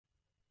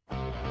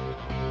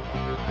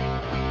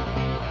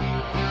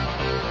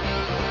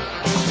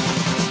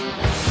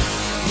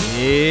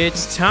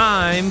It's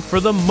time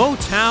for the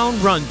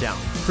Motown Rundown,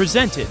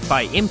 presented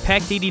by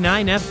Impact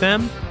 89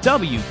 FM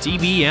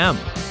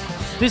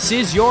WDBM. This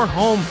is your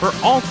home for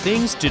all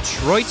things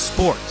Detroit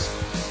sports,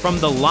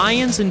 from the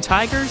Lions and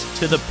Tigers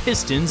to the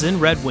Pistons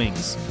and Red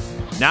Wings.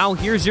 Now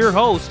here's your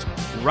host,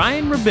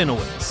 Ryan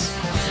Rabinowitz.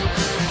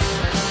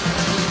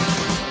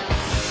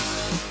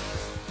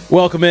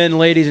 Welcome in,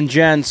 ladies and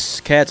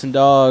gents, cats and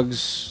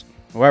dogs,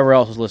 whoever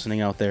else is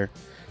listening out there.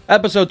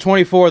 Episode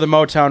 24 of the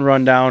Motown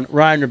Rundown.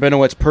 Ryan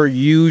Rabinowitz, per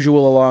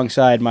usual,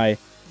 alongside my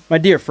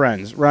dear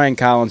friends, Ryan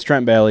Collins,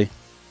 Trent Bailey.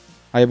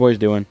 How you boys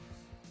doing?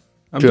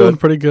 I'm doing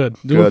pretty good.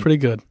 Pretty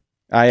good.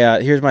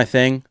 Here's my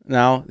thing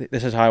now.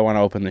 This is how I want to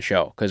open the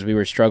show, because we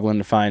were struggling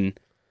to find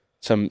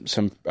some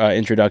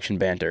introduction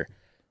banter.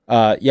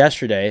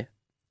 Yesterday,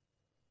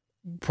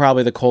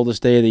 probably the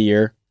coldest day of the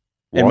year,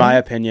 in my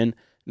opinion.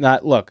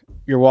 Look,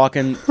 you're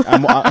walking.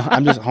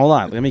 I'm just hold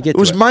on. Let me get. It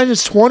was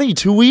minus 20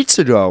 2 weeks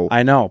ago.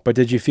 I know, but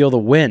did you feel the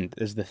wind?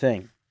 Is the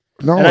thing.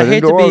 No, and I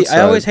didn't go outside.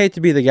 I always hate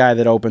to be the guy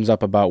that opens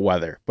up about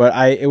weather, but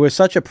it was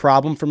such a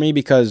problem for me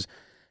because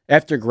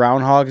after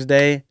Groundhog's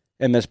Day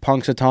and this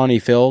Punxsutawney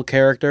Phil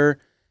character,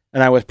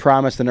 and I was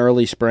promised an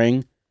early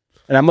spring,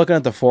 and I'm looking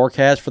at the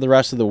forecast for the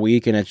rest of the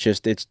week, and it's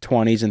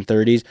 20s and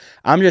 30s.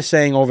 I'm just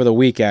saying over the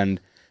weekend,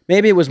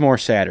 maybe it was more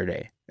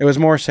Saturday. It was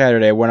more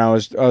Saturday when I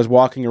was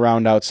walking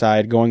around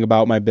outside, going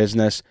about my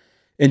business,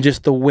 and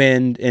just the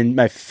wind in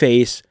my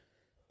face.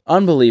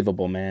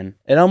 Unbelievable, man.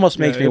 It almost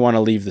makes me want to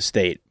leave the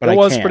state, but I can't.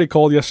 It was pretty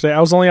cold yesterday. I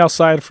was only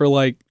outside for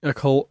like a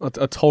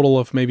total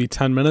of maybe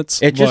 10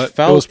 minutes. It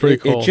was pretty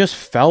cold. It just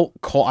felt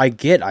cold.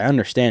 I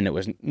understand it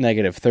was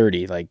negative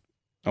 30 like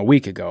a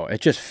week ago.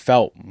 It just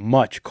felt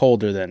much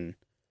colder than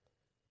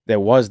there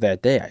was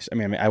that day. I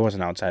mean, I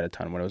wasn't outside a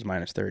ton when it was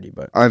minus 30,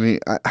 but I mean,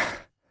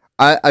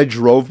 I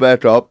drove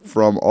back up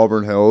from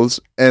Auburn Hills,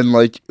 and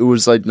like it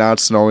was like not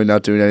snowing,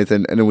 not doing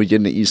anything, and then we get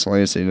into East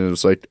Lansing, and it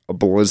was like a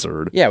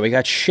blizzard. Yeah, we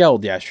got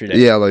shelled yesterday.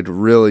 Yeah, like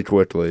really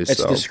quickly.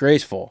 It's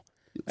disgraceful.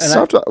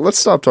 Let's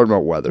stop talking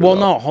about weather. Well,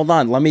 though. No, hold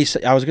on. I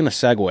was going to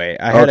segue.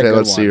 I had a good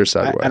let's one. see your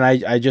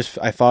segue.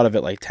 I thought of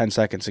it like 10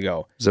 seconds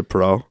ago. Is it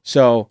pro?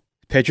 So,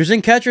 pitchers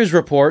and catchers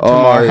report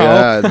tomorrow. Oh,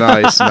 yeah,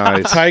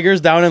 nice.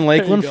 Tigers down in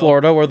Lakeland,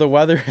 Florida, where the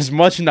weather is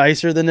much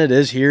nicer than it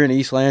is here in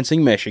East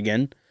Lansing,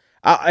 Michigan.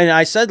 And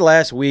I said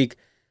last week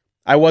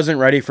I wasn't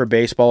ready for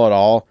baseball at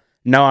all.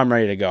 Now I'm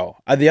ready to go.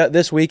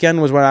 This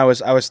weekend was when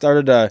I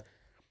started to.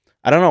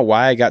 I don't know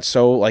why I got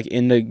so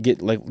into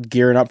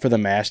gearing up for the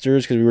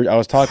Masters, because I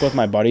was talking with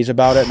my buddies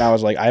about it, and I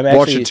was like, I'm actually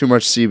watching too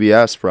much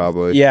CBS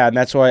probably. Yeah, and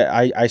that's why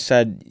I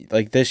said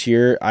this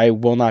year I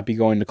will not be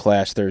going to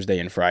class Thursday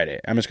and Friday.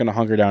 I'm just going to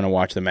hunker down and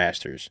watch the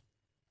Masters.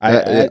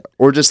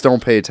 Or just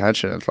don't pay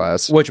attention in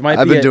class. Which might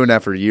I've be been doing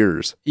that for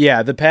years.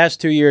 Yeah, the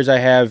past 2 years I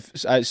have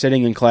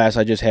sitting in class.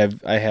 I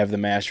have the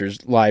Masters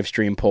live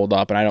stream pulled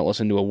up, and I don't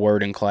listen to a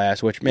word in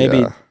class. Which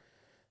maybe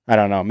I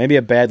don't know. Maybe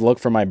a bad look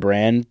for my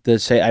brand to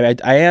say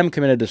I am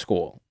committed to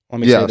school. Let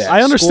me say that.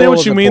 I understand School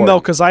what you mean important. though,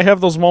 because I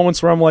have those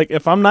moments where I'm like,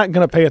 if I'm not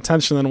going to pay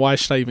attention, then why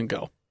should I even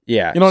go?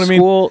 Yeah, you know what I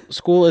mean.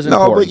 School is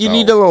no, important. but you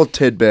need a little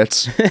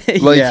tidbits.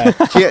 Yeah.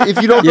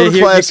 If you don't go to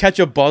class, you catch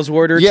a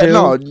buzzword or two. Yeah,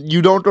 no,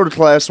 you don't go to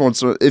class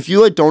once. If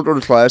you don't go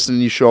to class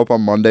and you show up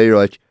on Monday, you're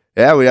like,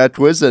 yeah, we had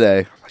quiz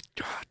today. I'm like,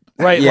 God,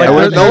 right? Yeah, I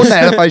would have known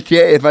that if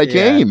I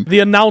came. The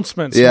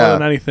announcements more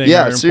than anything.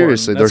 Yeah, are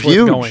seriously, important. they're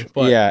That's huge.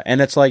 Going, yeah,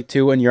 and it's like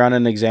too when you're on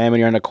an exam and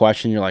you're on a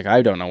question, you're like,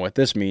 I don't know what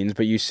this means,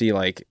 but you see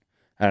I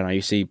don't know,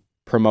 you see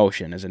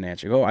promotion as an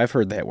answer. Oh, I've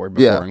heard that word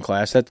before in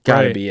class. That's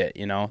got to be it.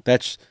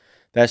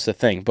 That's the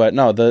thing. But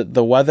no,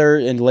 the weather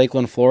in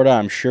Lakeland, Florida,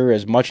 I'm sure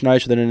is much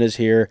nicer than it is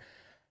here.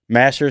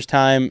 Masters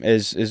time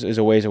is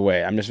a ways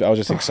away. I was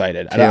just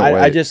excited.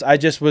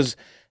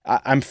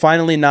 I'm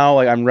finally now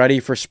I'm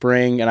ready for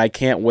spring, and I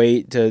can't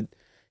wait to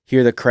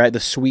hear the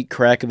sweet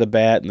crack of the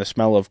bat and the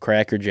smell of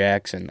Cracker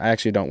Jacks. And I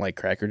actually don't like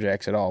Cracker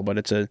Jacks at all, but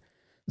it's a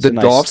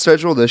nice golf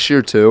schedule this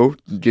year too,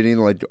 getting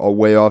a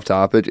way off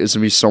topic, is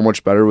gonna be so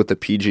much better with the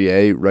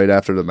PGA right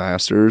after the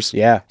Masters.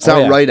 Yeah, it's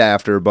not right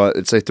after, but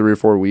it's 3 or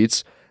 4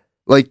 weeks.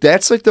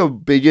 That's the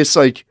biggest,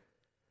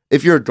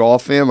 if you're a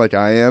golf fan like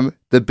I am,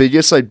 the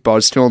biggest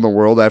buzzkill in the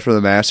world after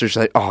the Masters.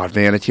 Oh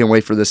man, I can't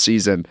wait for this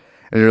season.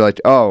 And you're like,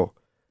 oh,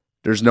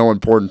 there's no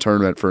important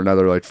tournament for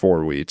another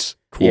 4 weeks.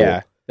 Cool.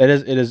 Yeah, it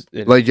is.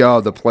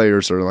 The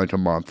players are a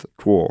month.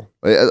 Cool.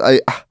 I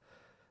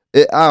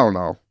don't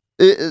know.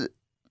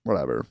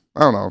 Whatever. I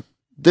don't know.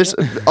 This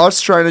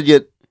us trying to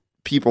get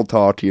people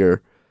talk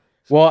here.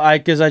 Well,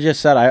 because I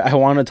just said I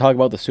wanted to talk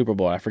about the Super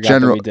Bowl. I forgot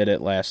that we did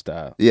it last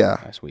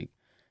week.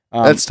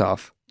 That's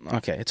tough.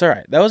 Okay, it's all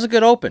right. That was a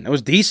good open. It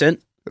was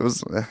decent. It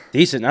was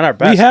decent, not our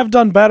best. We have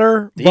done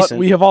better, but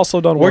we have also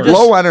done worse.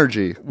 Low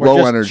energy.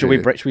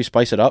 Should we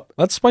spice it up?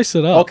 Let's spice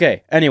it up.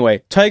 Okay.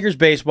 Anyway, Tigers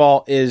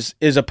baseball is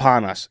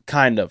upon us,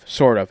 kind of,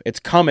 sort of. It's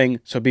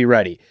coming, so be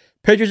ready.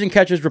 Pitchers and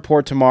catchers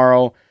report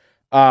tomorrow.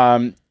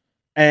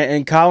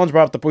 And Collins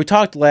brought up we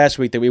talked last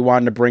week that we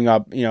wanted to bring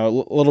up, a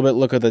little bit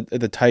look at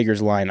the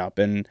Tigers lineup,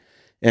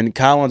 and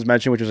Collins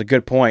mentioned, which was a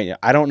good point.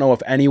 I don't know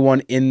if anyone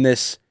in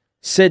this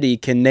city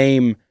can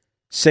name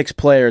 6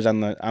 players on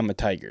the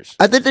Tigers.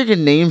 I think they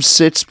can name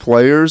 6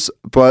 players,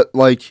 but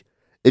like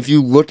if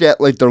you look at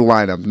like their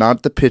lineup,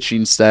 not the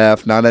pitching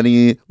staff, not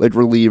any like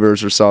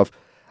relievers or stuff,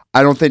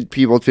 I don't think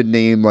people could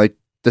name like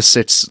the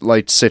 6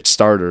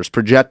 starters,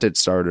 projected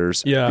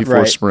starters before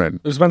right. spring.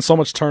 There's been so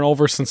much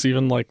turnover since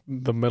even like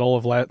the middle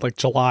of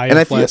July And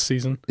I of feel- last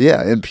season.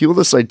 Yeah, and people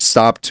just like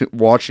stop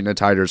watching the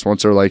Tigers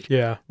once they're like,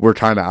 Yeah. we're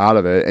kind of out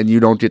of it, and you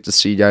don't get to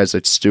see guys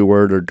like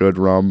Stewart or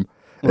Goodrum,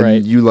 and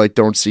Right. you like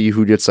don't see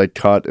who gets like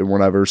cut and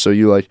whatever. So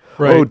you like,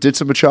 Right. oh,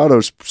 Ditson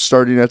Machado's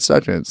starting at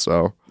second.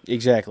 So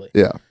Exactly.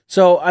 yeah,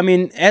 So, I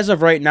mean, as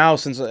of right now,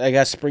 since I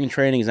guess spring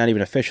training is not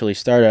even officially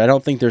started, I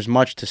don't think there's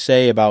much to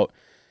say about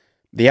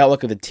the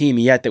outlook of the team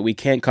yet that we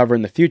can't cover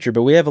in the future.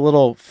 But we have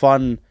a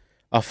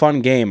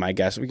fun game, I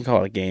guess we can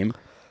call it a game,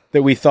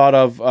 that we thought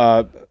of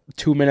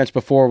 2 minutes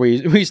before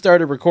we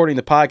started recording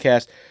the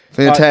podcast.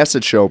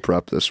 fantastic show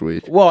prep this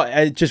week. Well,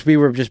 we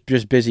were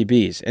just busy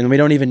bees, and we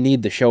don't even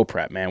need the show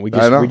prep, man. We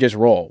I know. just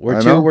roll.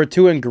 I know. We're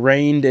too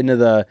ingrained into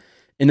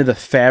the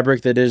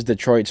fabric that is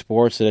Detroit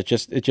sports that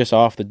it's just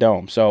off the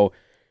dome. So,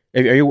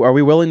 are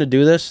we willing to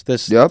do this?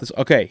 Yep.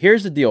 Okay,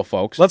 here's the deal,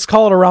 folks. Let's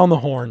call it around the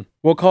horn.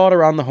 We'll call it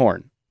around the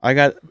horn.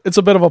 It's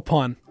a bit of a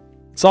pun.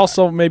 It's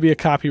also maybe a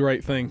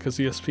copyright thing because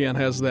ESPN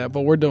has that,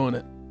 but we're doing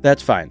it.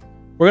 That's fine.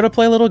 We're gonna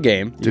play a little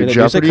game. You Dude,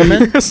 hear the music Jeopardy? come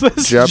in? Is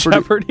this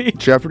Jeopardy?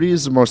 Jeopardy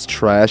is the most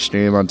trash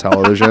game on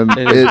television.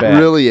 It is it bad.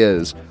 really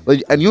is.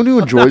 Like, and you know who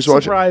enjoys Not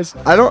watching? surprised.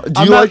 I don't. Do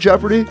I'm you not- like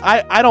Jeopardy,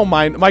 I don't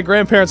mind. My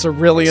grandparents are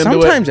really into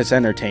Sometimes it's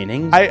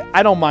entertaining. it.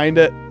 I don't mind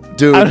it.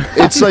 dude?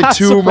 It's I'm like not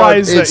too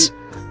much. surprised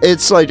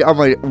It's like I'm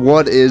like,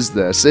 what is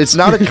this? It's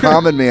not a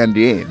common man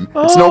game.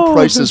 It's no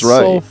Price is it's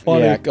So Right.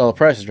 funny. Yeah, the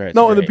Price is Right.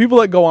 No, and the Great. people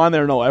that go on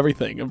there know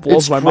everything. It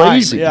blows It's my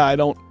crazy. mind. Yeah, I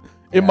don't.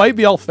 It might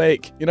be all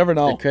fake. You never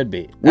know. It could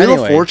be. Wheel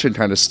Anyway, of Fortune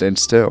kind of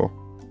stinks too.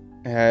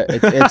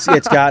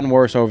 it's gotten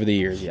worse over the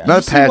years. Yeah. Not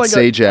You seem Pat like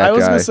Sajak I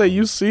was guy. gonna say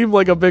you seem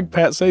like a big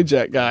Pat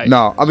Sajak guy.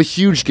 No, I'm a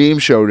huge game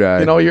show guy.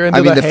 You know, you're into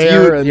I mean, the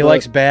hair feud. and He the-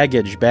 likes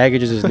Baggage.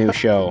 Baggage is his new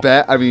show.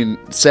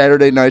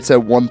 Saturday nights at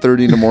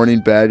 1:30 in the morning,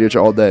 baggage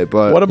all day.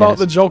 But What about Yes.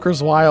 the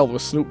Joker's Wild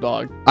with Snoop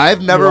Dogg?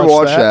 I've never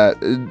watch watched that.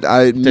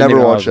 I Didn't never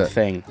even know watched it was it. a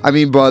thing. I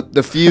mean, but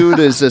the feud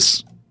is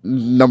just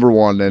number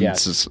one, and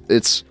Yes.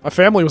 it's My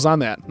family was on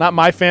that. Not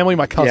my family,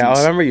 my cousins. Yeah, I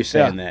remember you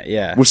saying that.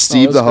 Yeah. was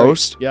Steve it the was great.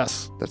 host.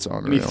 Yes. That's And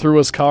he unreal. threw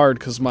his card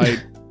because my.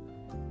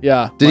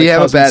 Yeah. Did my he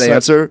have a cousin bad said-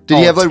 answer? Did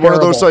he Oh, have like one of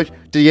those terrible.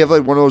 like? Did he have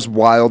like one of those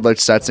wild like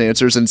sets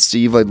answers? And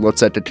Steve like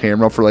looks at the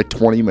camera for like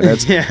 20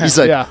 minutes. Yeah. He's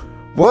like, Yeah.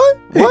 what?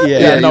 What? Yeah.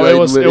 Yeah, he, no, like, it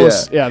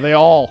was. yeah. Yeah, they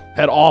all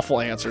had awful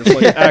answers,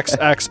 like X,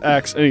 X,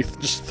 X, and he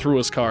just threw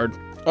his card.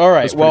 All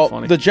right. That's pretty Well,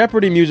 funny. the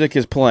Jeopardy music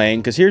is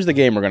playing because here's the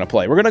game we're going to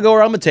play. We're going to go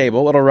around the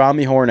table. It'll round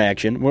the horn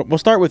action. We'll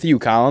start with you,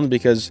 Collins,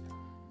 because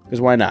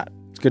why not?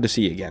 It's good to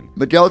see you again.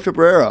 Miguel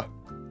Cabrera.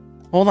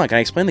 Hold on. Can I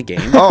explain the game?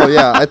 Oh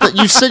yeah, I thought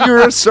you said you were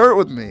gonna start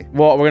with me.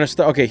 Well, we're going to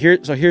start. Okay.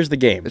 Here's the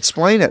game.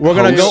 Explain it. We're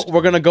gonna host. go.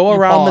 We're gonna go You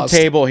around paused. the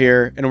table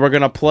here, and we're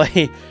gonna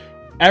play.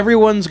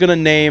 Everyone's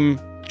gonna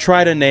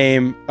try to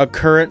name a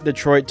current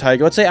Detroit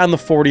Tiger. Let's say on the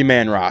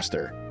 40-man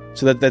roster,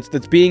 so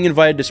that's being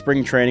invited to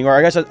spring training, or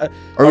I guess a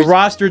we-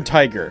 rostered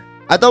Tiger.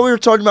 I thought we were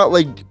talking about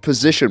like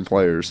position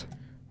players.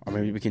 Or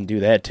maybe we can do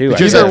that too.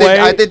 Because Either I think,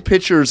 way- I think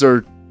pitchers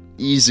are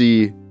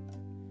easy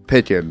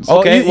pickings.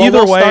 Oh, Okay, well, either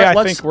we'll way, start- I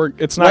let's- think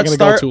it's not going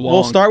to go too long.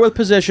 We'll start with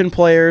position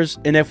players,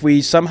 and if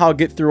we somehow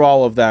get through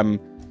all of them,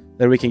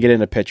 then we can get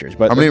into pitchers.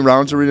 But How many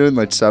rounds are we doing?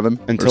 Like 7?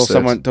 or until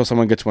 6?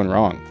 someone gets one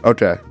wrong.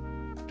 Okay.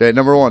 Okay,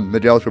 number 1,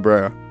 Miguel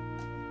Cabrera.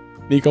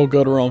 Nico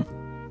Goodrum.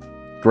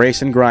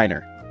 Grayson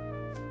Griner,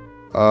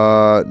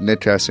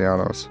 Nick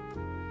Castellanos.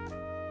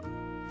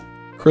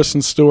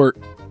 Kristen Stewart.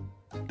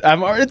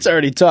 it's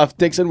already tough.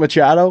 Dixon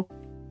Machado.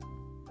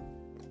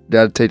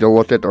 Got to take a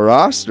look at the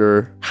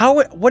roster.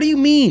 How? What do you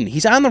mean?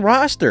 He's on the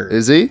roster.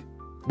 Is he?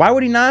 Why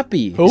would he not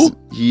be? Who?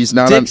 He's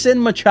not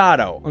Dixon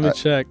Machado. Let me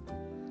check.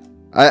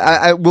 on.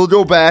 I will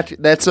go back.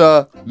 That's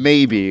a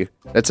maybe.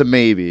 That's a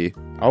maybe.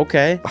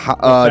 Okay. fact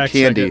check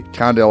Candy. it.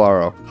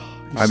 Candelaro.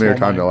 You I'm stole here,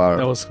 mine. Candelaro.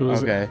 That was who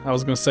was Okay. I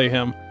was going to say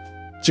him.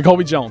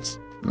 Jacoby Jones.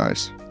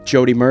 Nice.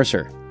 Jody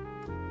Mercer.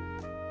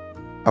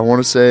 I want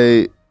to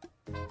say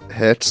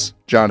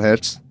John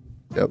Hitz.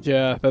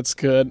 Yeah, that's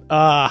good.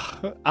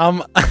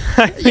 I'm.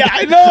 Yeah,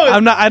 I know.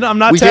 I'm not. I'm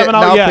not We get tapping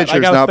out now yet. I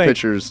pitchers, gotta now think.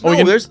 pitchers. Oh, we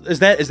can- is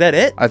that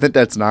it? I think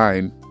that's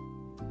 9.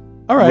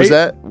 All right.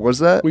 Was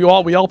that? We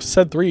all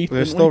said 3.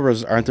 There's didn't still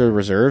we? aren't there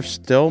reserves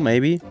still?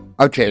 Maybe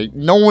Okay,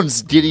 no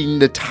one's getting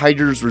the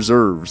Tigers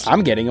reserves.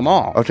 I'm getting them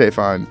all. Okay,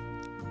 fine.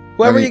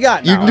 Whoever I mean, you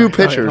got. you now. do All right,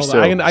 pitchers, hold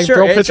on. too. I can Sure,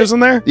 throw it's- pitchers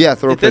in there. Yeah,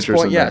 throw At this pitchers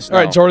point, in yes. All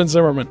right, Jordan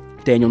Zimmerman,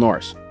 Daniel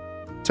Norris.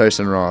 there.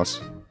 Tyson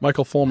Ross.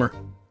 Michael Fulmer,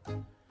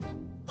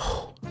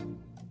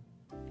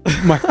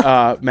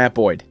 Matt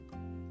Boyd.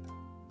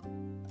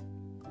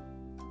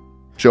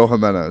 Joe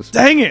Jimenez.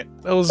 Dang it!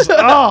 That was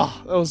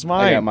that was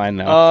mine. I got mine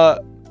now.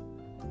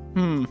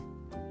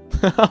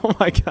 Oh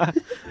my god,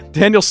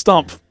 Daniel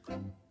Stump.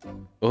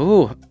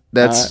 Ooh.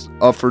 That's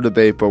up for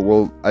debate, but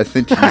I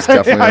think he's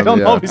definitely I don't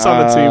on know if he's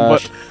on the team,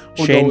 but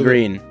we'll go Shane with it.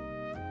 Green.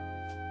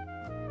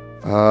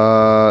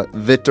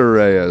 Victor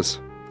Reyes.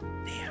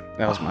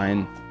 That was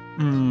mine.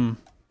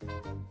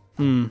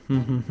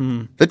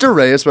 Victor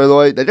Reyes, by the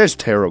way, that guy's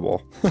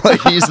terrible.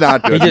 Like, he's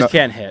not He good. just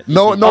can't hit.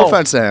 No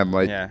offense to him.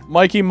 Like, Yeah.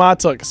 Mikey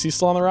Matuk, is he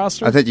still on the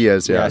roster? I think he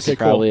is. Yeah. Yes, he Okay,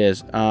 probably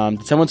is.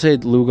 Did someone say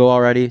Lugo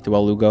already?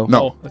 Duel Lugo?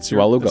 No. Oh, that's your,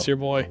 Well, Lugo. that's your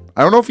boy.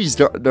 I don't know if he's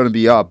going to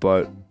be up,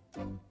 but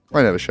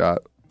might have a shot.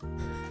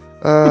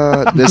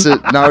 This is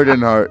now it's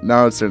getting hard.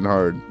 Now it's getting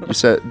hard.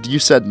 You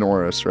said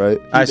Norris, right?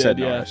 I did, said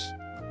yeah. Norris.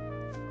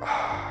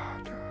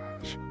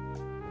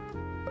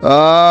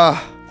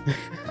 I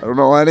don't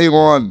know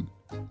anyone.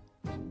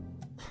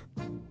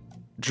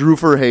 Drew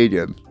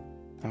Verhagen.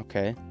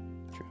 Okay.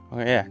 Oh,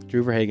 yeah.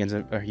 Drew Verhagen's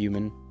a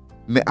human.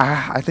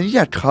 I think he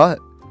got cut.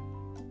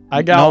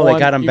 I got No, one. they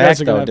got him You back,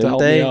 guys are gonna though, have to didn't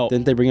help me they? out.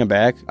 Didn't they bring him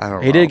back? I don't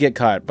know. He did get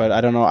cut, but I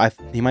don't know.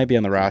 He might be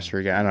on the roster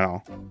again. I don't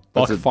know.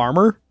 Buck That's a-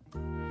 Farmer?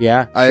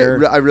 Yeah, I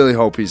sure. really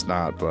hope he's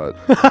not, but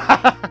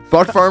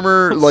Buck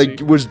Farmer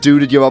was due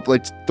to give up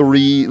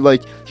 3.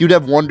 Like, he would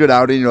have one good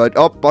outing. You're like,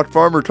 oh, Buck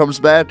Farmer comes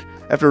back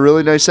after a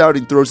really nice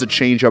outing, throws a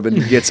changeup,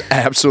 and gets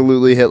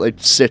absolutely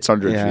hit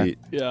 600 Yeah. feet.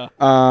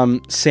 Yeah.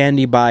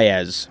 Sandy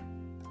Baez.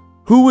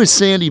 Who is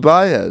Sandy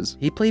Baez?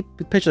 He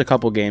pitched a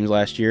couple games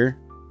last year.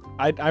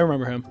 I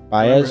remember him.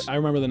 Baez? I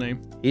remember the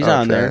name. He's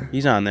on Okay. there.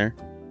 He's on there.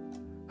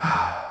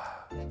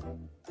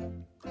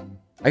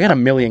 I got a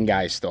million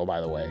guys still, by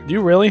the way. Do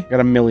you really? I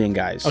got a million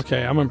guys.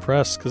 Okay, I'm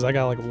impressed because I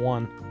got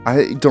one.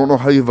 I don't know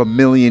how you have a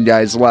million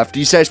guys left.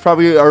 These guys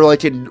probably are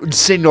in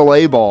single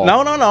A ball.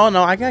 No.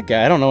 I got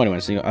guys. I don't know anyone.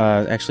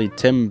 Actually,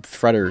 Tim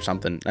Freder or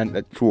something.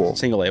 Cool.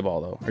 Single A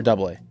ball though, or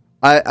double A.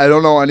 I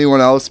don't know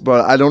anyone else,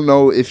 but I don't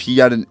know if he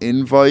got an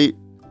invite.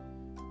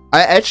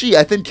 I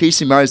think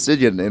Casey Mize did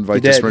get an invite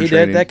He to did. spring He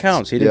training. did. That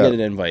counts. He did Yeah. get an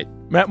invite.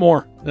 Matt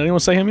Moore. Did anyone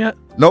say him yet?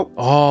 Nope.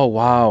 Oh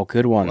wow,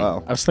 good one.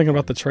 Wow. I was thinking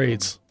about the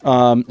trades.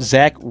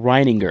 Zach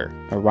Reininger.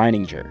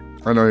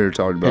 I know who you're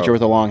talking about. Pitcher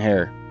with the long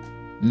hair.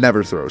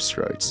 Never throws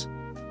strikes.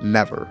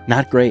 Never.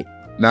 Not great.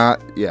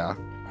 Not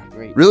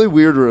Great. really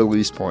weird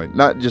release point.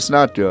 Not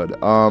good.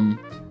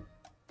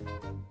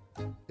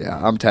 Yeah,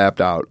 I'm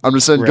tapped out. I'm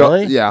just saying.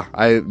 Really?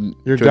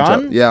 You're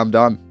done? Yeah, I'm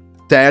done.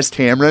 Daz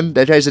Cameron,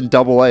 that guy's in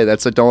Double A.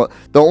 That's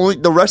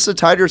the rest of the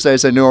Tigers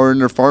guys I know are in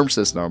their farm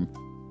system.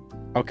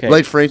 Okay.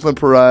 Like Franklin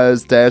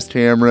Perez, Daz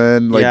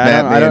Cameron,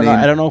 Matt I don't know.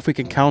 Manning. I don't know if we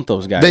can count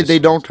those guys. They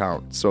don't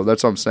count. So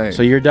that's what I'm saying.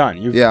 So you're done.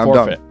 You I'm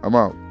forfeit. done. I'm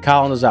out.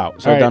 Colin is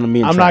out. So All right, down to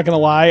me and I'm Trent. not going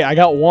to lie. I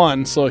got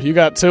one. So if you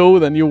got two,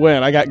 then you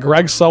win. I got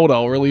Greg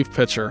Soto, relief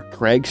pitcher.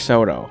 Greg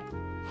Soto.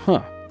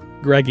 Huh.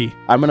 Greggy.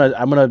 I'm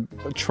gonna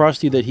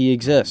trust you that he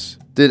exists.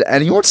 Did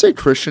anyone say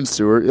Christian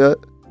Stewart yet?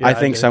 Yeah, I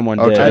think did. someone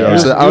Okay, did. I yeah.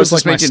 was- He was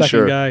just my making second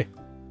sure. guy.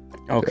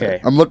 Okay.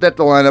 I'm looking at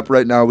the lineup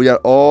right now. We got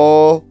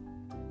all.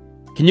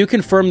 Can you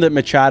confirm that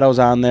Machado's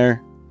on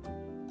there?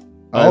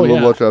 I Oh, will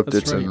yeah, look up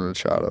that's Ditson right.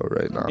 Machado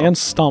right now. And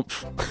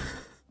Stumpf.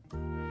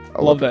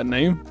 I'll Love look that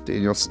name.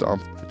 Daniel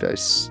Stump.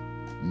 Guy's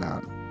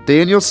not.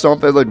 Daniel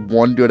Stump had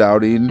one good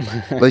outing.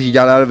 He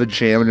got out of a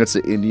jam against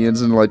the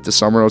Indians in the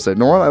summer. I was like,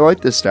 no what? I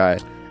like this guy.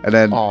 And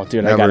then Oh,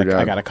 dude, never I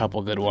again. got a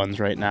couple good ones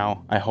right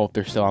now. I hope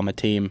they're still on the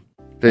team.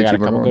 They I got a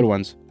keep it couple on. good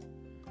ones.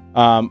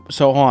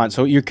 So hold on.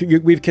 So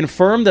we've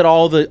confirmed that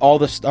all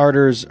the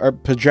starters are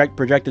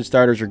projected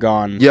starters are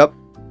gone. Yep.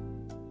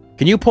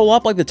 Can you pull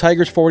up the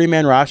Tigers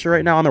 40-man roster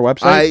right now on their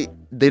website?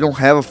 They don't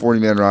have a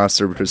 40-man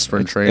roster because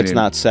spring training. It's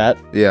not set.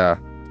 Yeah.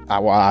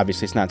 Well,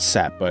 obviously it's not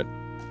set, but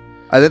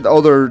I think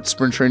all their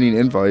spring training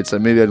invites.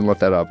 Maybe I didn't look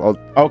that up. I'll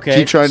okay.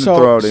 keep trying to so,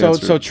 throw out so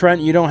answers. so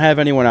Trent, you don't have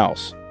anyone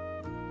else.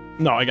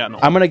 No, I got no.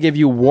 I'm gonna give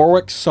you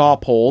Warwick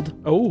Saupold,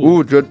 Oh,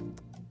 Ooh,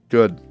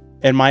 good.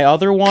 and my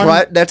other one.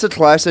 That's a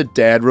classic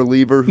dad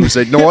reliever who's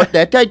like, no what?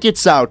 That guy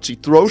gets out. He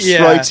throws Yeah.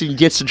 strikes. He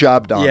gets the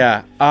job done.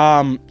 Yeah.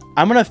 I'm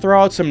gonna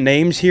throw out some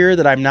names here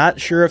that I'm not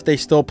sure if they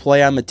still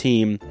play on the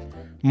team.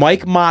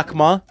 Mike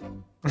Mockma.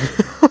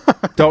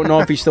 Don't know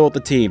if he's still with the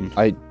team.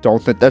 I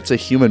don't think that's a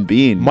human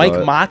being. Mike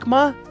but-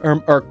 Mockma?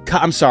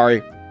 I'm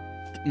sorry.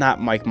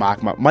 Not Mike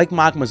Mockma. Mike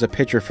Mockma is a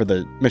pitcher for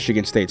the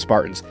Michigan State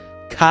Spartans.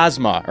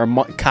 Cosma.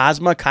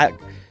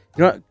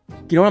 You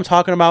know what I'm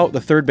talking about?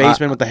 The third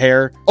baseman with the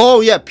hair?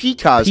 Oh, yeah, Pete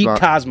Cosma. Pete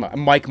Cosma.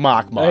 Mike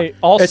Mockma. hey,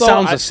 also, it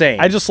sounds I, the same.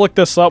 I just looked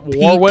this up. Pete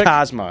Warwick,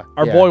 Cosma.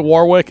 our Yeah. boy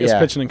Warwick, is Yeah.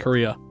 pitching in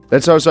Korea.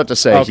 That's what I was about to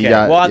say. Okay,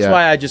 well, that's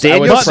why I just... Daniel I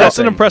was But that's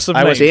pressing. an impressive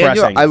I was name.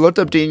 pressing. I looked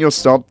up Daniel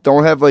Stump.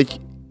 Don't have,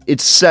 it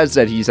says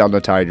that he's on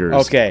the Tigers.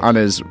 Okay. On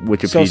his So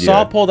Wikipedia.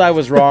 Saupold, I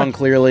was wrong,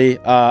 clearly.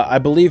 I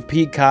believe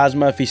Pete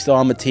Cosma, if he's still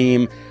on the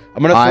team.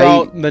 I'm going to throw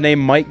out the name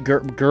Mike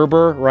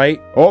Gerber, right?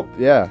 Oh,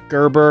 yeah.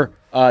 Gerber.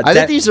 I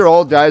think these are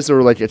all guys that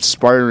were,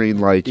 aspiring,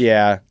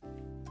 Yeah.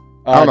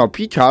 I don't know.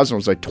 Pete Cosma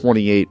was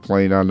 28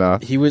 playing on.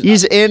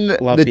 He's in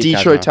Love the Pete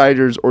Detroit Cosma.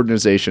 Tigers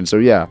organization. So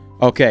yeah,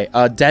 Okay.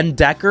 Den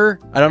Decker.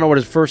 I don't know what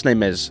his first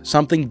name is.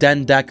 Something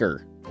Den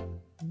Decker.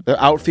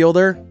 The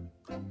outfielder.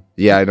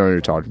 yeah, I know what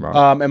you're talking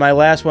about. And my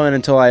last one,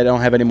 until I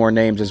don't have any more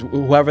names, is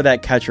whoever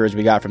that catcher is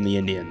we got from the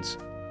Indians.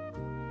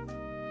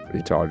 What are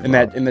you talking In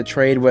about? the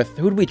trade with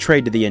who did we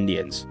trade to the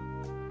Indians?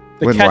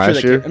 The When,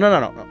 last year? No.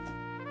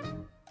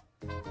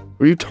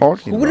 What are you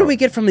talking Who about? did we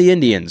get from the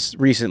Indians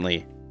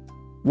recently?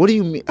 What do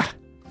you mean?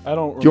 I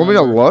don't. Do you want me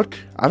to remember. look?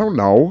 I don't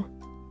know.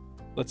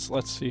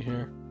 Let's see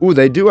here. Ooh,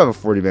 they do have a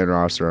 40-man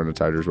roster on the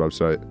Tigers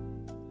website.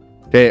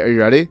 Okay, are you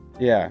ready?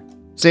 Yeah.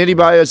 Sandy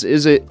Baez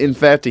is, in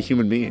fact, a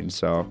human being,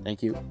 so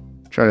Thank you.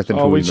 trying to think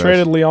Oh, who we missed.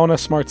 traded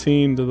Leonis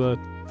Martin to the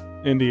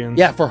Indians.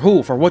 Yeah, for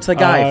who? For what's the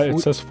guy? It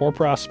says 4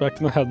 prospect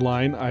in the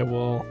headline. I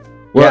will.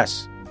 What?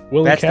 Yes.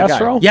 Willie That's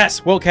Castro. the guy.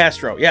 Yes, Will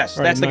Castro. Yes,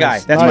 All right, that's the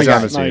nice. guy. That's He's my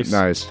on guy. the team. Nice.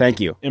 Nice. Thank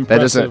you.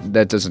 Impressive.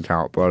 That doesn't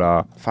count,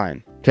 but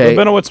Fine. okay.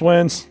 Rabinowitz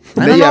wins.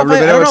 I don't, Yeah, know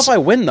if I don't know Rabinowitz- if I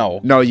win though.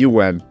 No, you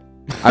win.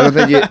 I don't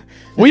think you.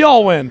 We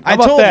all win. How I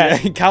about told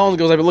that? you. Collins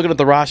goes, I've been looking at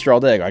the roster all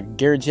day. I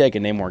guarantee I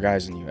can name more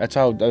guys than you. That's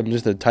how I'm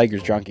just a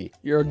Tigers junkie.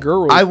 You're a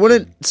guru. I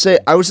wouldn't say.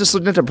 I was just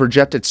looking at the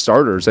projected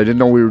starters. I didn't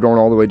know we were going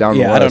all the way down.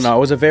 Yeah, the I don't list. know. It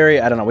was a very,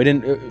 I don't know. We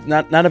didn't,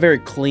 not a very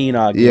clean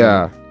game.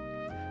 Yeah,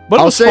 but it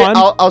I'll was say. fun.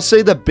 I'll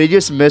say the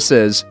biggest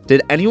misses.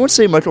 Did anyone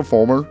say Michael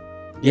Fulmer?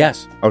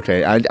 Yes.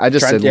 Okay, I just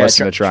Trent, didn't yeah,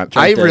 listen to Trent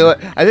I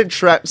did. think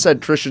Trent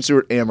said Christian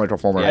Stewart and Michael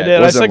Fulmer. I did. I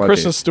Wasn't said lucky.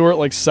 Christian Stewart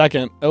like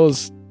second. That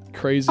was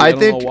crazy. I don't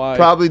think know why.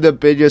 probably the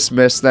biggest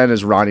miss then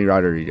is Ronnie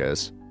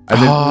Rodriguez. I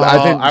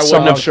think I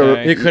some wouldn't have show.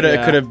 okay. It could have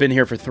Yeah. could have been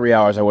here for 3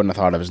 hours. I wouldn't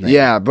have thought of his name.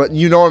 Yeah, but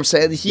you know what I'm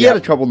saying. He Yep.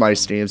 had a couple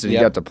nice games and he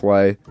Yep. got to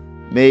play.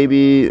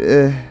 Maybe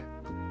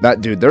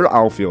that dude. Their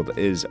outfield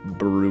is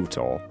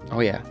brutal. Oh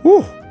yeah.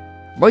 Whew.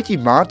 Mikey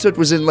Montauk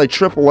was in like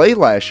AAA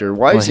last year.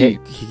 Why is he?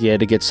 He had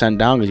to get sent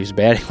down because he was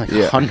batting like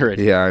 100.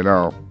 Yeah, I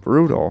know.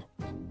 Brutal.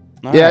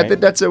 All yeah, I right. think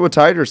that's it with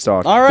Tigers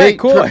talk. All right, They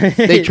cool.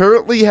 they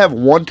currently have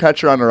one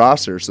catcher on the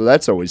roster, so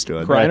that's always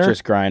good. Correct. That's Griner?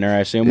 just Griner, I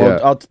assume. Yeah.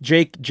 Well,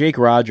 Jake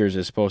Rogers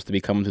is supposed to be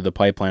coming through the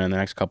pipeline in the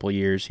next couple of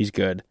years. He's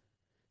good.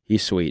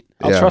 He's sweet.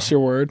 I'll Yeah. trust your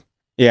word.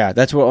 Yeah,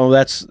 that's what.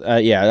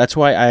 That's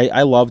why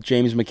I love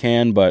James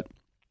McCann, but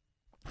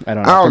I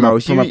don't know. I don't from know.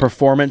 From a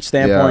performance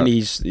standpoint,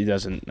 Yeah. he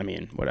doesn't. I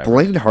mean, whatever.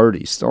 Blaine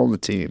Hardy's still on the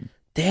team.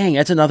 Dang,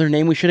 that's another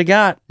name we should have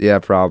got. Yeah,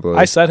 probably.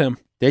 I said him.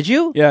 Did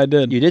you? Yeah, I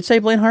did. You did say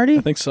Blaine Hardy?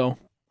 I think so.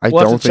 I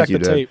We'll have don't to check think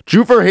you the did. tape.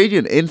 Drew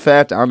Verhagen, in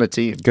fact, on the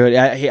team. Good.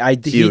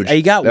 Huge.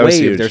 He got That was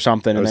waived huge. or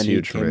something, That and was then he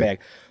huge for came me.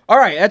 back. All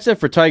right, that's it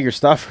for Tiger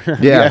stuff.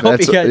 Yeah, I hope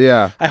that's you guys,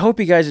 yeah. I hope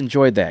you guys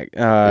enjoyed that.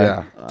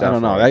 Yeah, I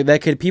don't know. definitely.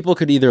 That could people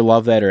could either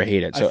love that or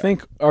hate it. So I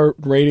think our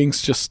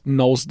ratings just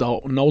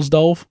nosedive.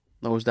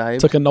 nosedive.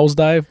 Took a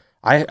nosedive.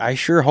 I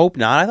sure hope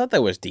not. I thought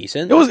that was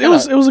decent. It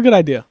was a good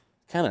idea.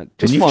 kind of.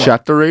 Can you fun.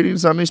 check the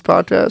ratings on these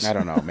podcasts? I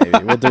don't know.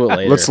 Maybe we'll do it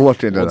later. Let's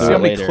look into We'll See do how it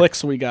that. many later.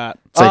 clicks we got.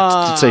 It's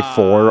like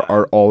 4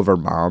 are all of our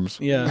moms.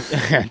 Yeah.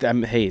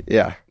 Hey,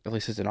 Yeah. at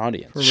least it's an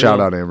audience. For Shout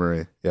real. out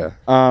Anne-Marie. Yeah.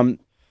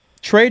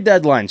 Trade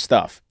deadline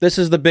stuff. This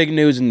is the big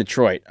news in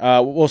Detroit.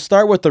 We'll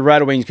start with the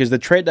Red Wings because the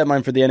trade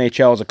deadline for the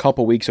NHL is a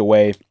couple weeks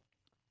away.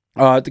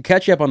 To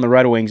catch you up on the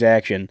Red Wings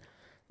action,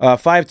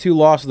 5-2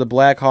 loss to the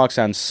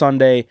Blackhawks on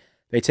Sunday.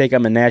 They take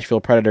on the Nashville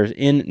Predators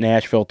in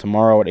Nashville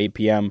tomorrow at 8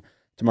 p.m.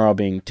 Tomorrow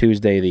being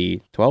Tuesday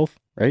the 12th,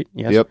 right?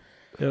 Yes. Yep.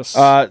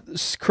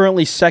 Yes.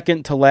 Currently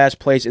second to last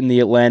place in the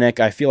Atlantic.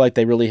 I feel like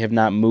they really have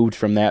not moved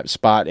from that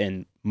spot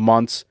in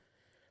months.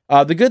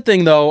 The good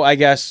thing, though, I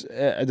guess,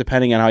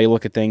 depending on how you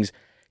look at things,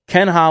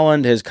 Ken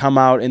Holland has come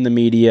out in the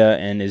media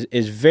and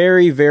is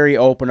very, very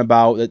open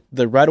about that.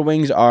 The Red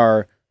Wings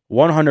are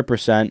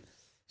 100%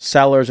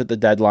 sellers at the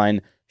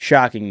deadline.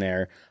 Shocking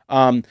there.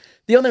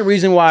 The only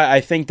reason why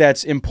I think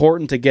that's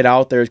important to get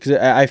out there is because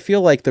I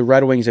feel like the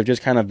Red Wings have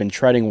just kind of been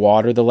treading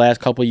water the last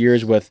couple of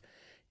years with,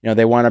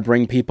 they want to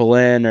bring people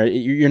in, or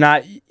you're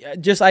not.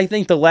 Just I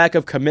think the lack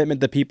of commitment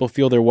that people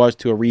feel there was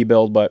to a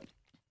rebuild. But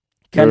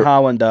Ken Sure.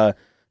 Holland,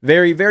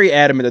 very, very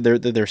adamant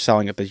that they're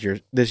selling at this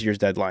year's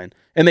deadline,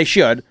 and they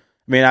should. I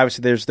mean,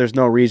 obviously, there's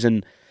no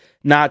reason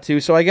not to.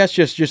 So I guess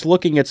just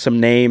looking at some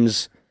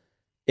names,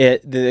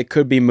 it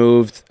could be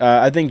moved.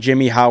 I think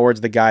Jimmy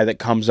Howard's the guy that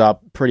comes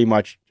up pretty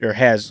much, or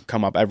has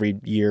come up every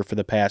year for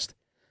the past,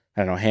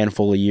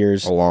 handful of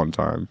years. A long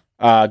time.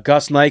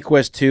 Gus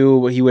Nyquist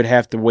too. He would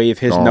have to waive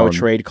his no Gone.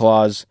 trade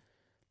clause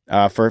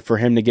for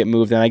him to get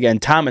moved. And again,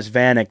 Thomas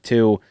Vanek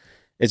too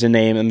is a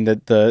name, and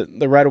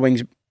the Red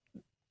Wings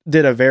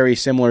did a very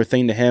similar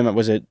thing to him.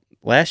 Was it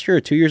last year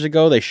or 2 years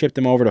ago? They shipped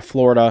him over to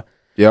Florida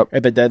Yep.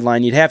 at the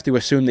deadline. You'd have to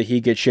assume that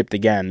he gets shipped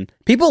again.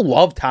 People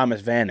love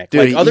Thomas Vanek.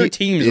 Dude, other he-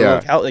 teams yeah.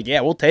 are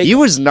we'll take He him.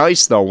 was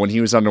nice though when he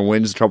was on the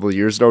Winds a couple of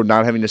years ago,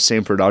 not having the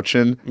same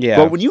production. Yeah.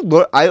 But when you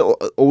look, I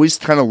always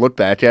kind of look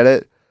back at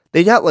it.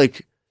 They got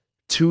like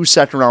 2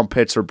 second-round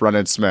picks for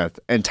Brennan Smith,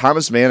 and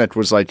Thomas Vanek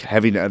was like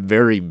having a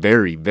very,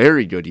 very,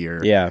 very good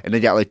year. Yeah. And they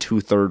got like 2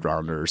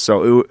 third-rounders,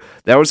 so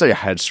that was like a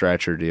head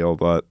scratcher deal.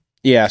 But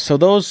Yeah, so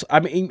those, I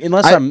mean,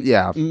 unless I'm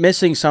yeah,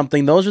 missing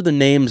something, those are the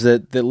names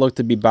that look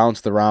to be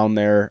bounced around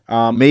there.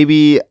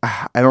 maybe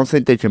I don't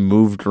think they can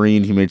move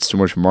Green. He makes too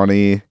much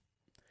money.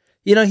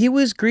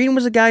 Green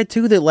was a guy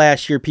too that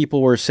last year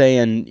people were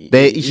saying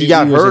He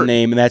got was hurt. a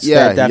name, and that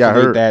Yeah, he got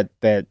definitely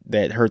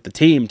that hurt the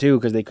team too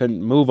because they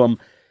couldn't move him.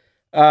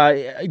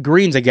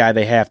 Green's a guy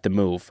they have to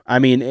move. I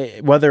mean,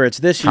 whether it's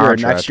this year or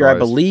next year, I Contract-wise.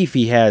 believe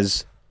he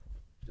has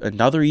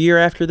another year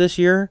after this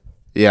year.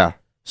 Yeah,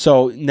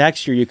 So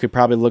next year you could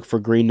probably look for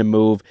Green to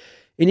move.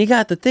 And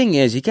the thing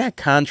is, you got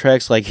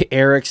contracts like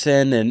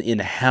Erickson and in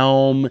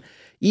Helm.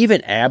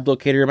 even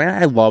Abdelkader.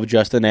 Man, I love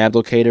Justin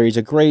Abdelkader. He's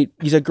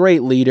a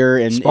great leader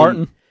and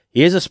Spartan. and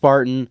he is a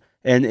Spartan,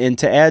 and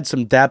to add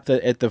some depth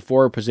at the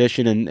forward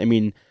position, and I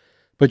mean,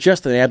 but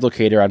Justin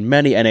Abdelkader on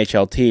many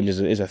NHL teams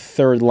is a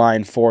third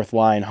line, fourth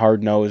line,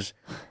 hard nose,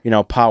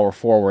 power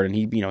forward, and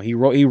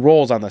he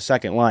rolls on the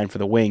second line for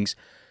the Wings.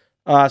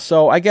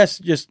 So I guess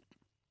just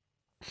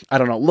I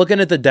don't know. Looking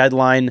at the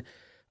deadline,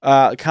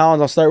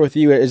 Collins, I'll start with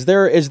you. Is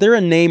there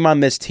a name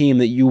on this team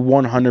that you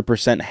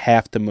 100%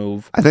 have to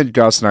move? I think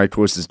Gus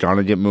Nyquist is going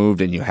to get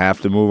moved, and you have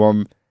to move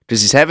him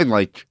because he's having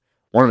like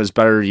one of his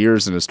better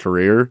years in his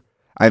career.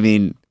 I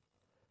mean,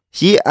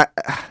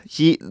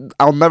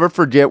 I'll never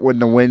forget when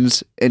the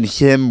Winds and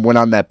him went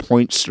on that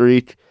point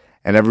streak,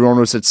 and everyone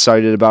was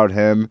excited about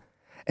him.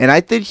 And I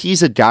think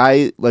he's a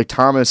guy like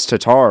Thomas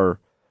Tatar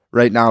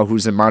right now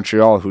who's in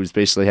Montreal who's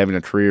basically having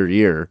a career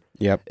year.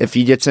 Yep. If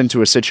he gets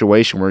into a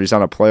situation where he's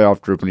on a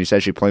playoff group and he's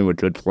actually playing with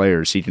good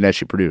players, he can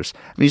actually produce.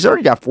 I mean, he's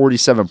already got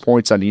 47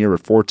 points on the year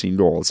with 14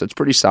 goals. That's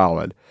pretty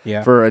solid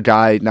for a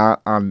guy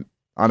not on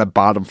a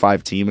bottom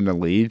 5 team in the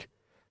league.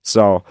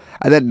 So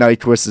I think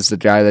Nyquist is the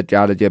guy that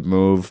got to get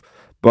moved.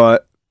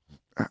 But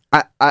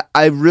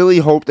I really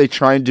hope they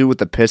try and do what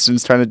the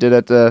Pistons kind of did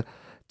at the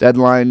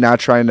deadline, not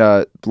trying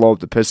to blow up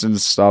the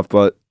Pistons stuff,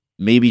 but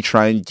maybe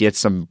try and get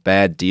some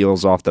bad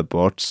deals off the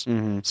books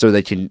so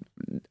they can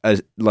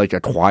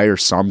acquire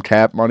some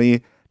cap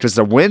money, because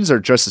the Winds are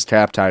just as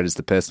cap tight as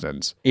the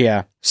Pistons.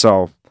 Yeah.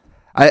 So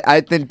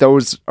I think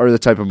those are the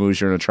type of moves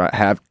you're going to try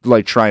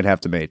and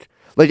have to make.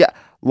 Like,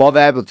 love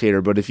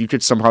Abdelkader, but if you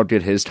could somehow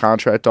get his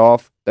contract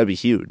off, that'd be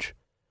huge.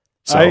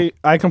 So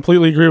I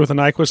completely agree with the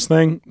Nyquist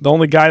thing. The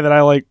only guy that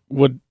I like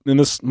would, and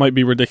this might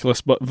be ridiculous,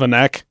 but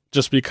Vanek,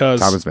 just because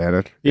Thomas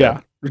Vanek.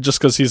 Yeah, just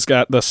because he's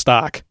got the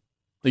stock.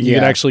 Like you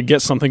could actually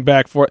get something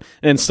back for it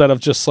instead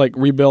of just like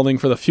rebuilding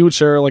for the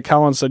future. Like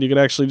Colin said, you could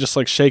actually just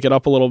like shake it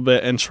up a little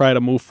bit and try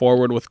to move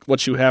forward with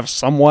what you have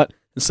somewhat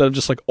instead of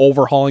just like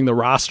overhauling the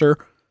roster.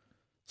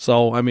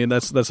 So I mean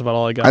that's about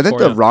all I got. I think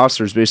the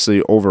roster is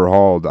basically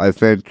overhauled. I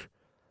think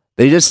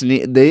they just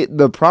need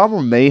the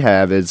problem they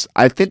have is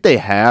I think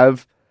they're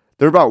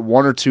about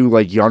one or two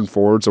like young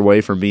forwards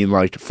away from being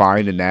like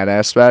fine in that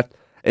aspect.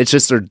 It's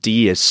just their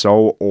D is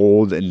so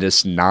old and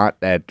just not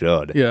that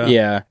good.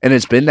 Yeah. And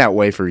it's been that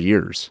way for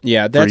years.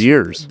 Yeah, for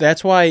years.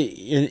 That's why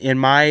in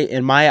my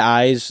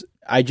eyes,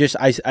 I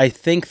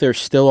think there's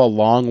still a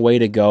long way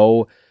to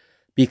go,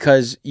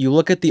 because you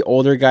look at the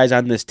older guys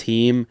on this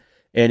team,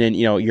 and then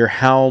your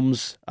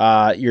Helms,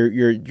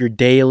 your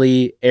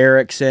Daly,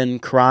 Eriksson,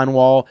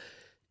 Cronwall.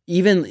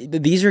 Even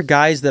these are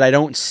guys that I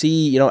don't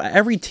see.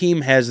 Every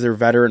team has their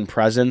veteran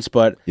presence,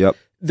 but yep.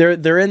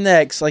 They're in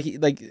that like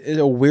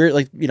a weird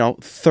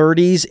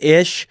 30s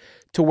ish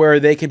to where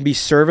they can be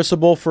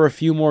serviceable for a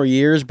few more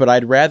years. But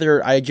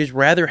I'd just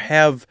rather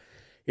have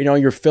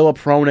your Philip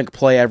Hronek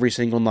play every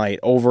single night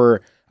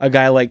over a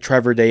guy like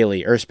Trevor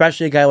Daly, or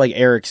especially a guy like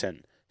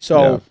Eriksson.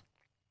 So,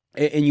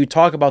 and you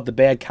talk about the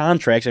bad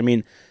contracts. I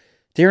mean,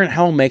 Darren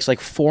Helm makes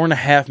like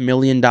 $4.5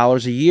 million a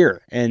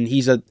year, and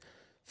he's a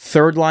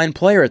third line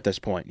player at this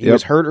point. He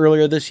was hurt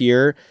earlier this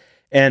year,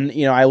 and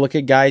I look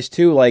at guys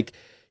too like.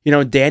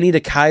 Danny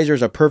DeKeyser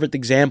is a perfect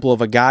example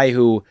of a guy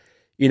who,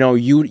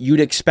 you'd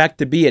expect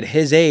to be at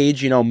his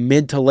age,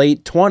 mid to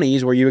late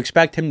 20s, where you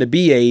expect him to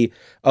be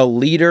a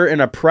leader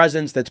and a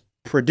presence that's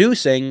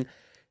producing,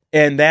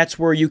 and that's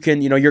where you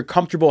can, you're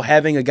comfortable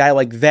having a guy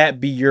like that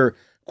be your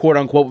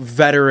quote-unquote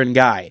veteran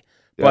guy.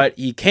 Yep. But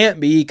he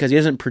can't be because he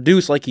doesn't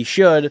produce like he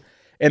should,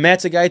 and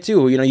that's a guy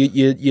too.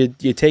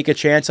 You take a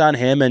chance on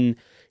him, and,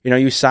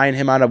 you sign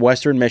him out of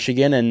Western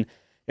Michigan, and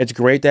it's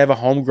great to have a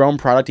homegrown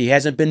product. He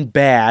hasn't been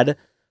bad,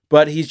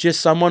 but he's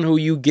just someone who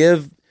you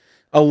give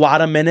a lot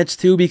of minutes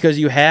to because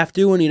you have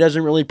to, and he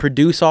doesn't really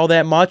produce all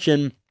that much.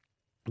 And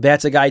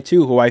that's a guy,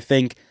 too, who I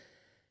think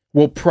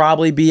will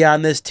probably be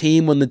on this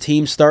team when the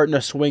team's starting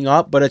to swing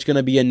up, but it's going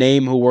to be a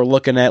name who we're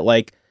looking at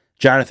like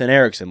Jonathan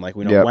Eriksson. Like,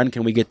 when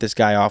can we get this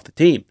guy off the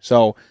team?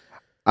 So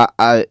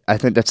I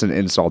think that's an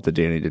insult to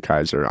Danny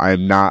DeKeyser.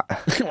 I'm not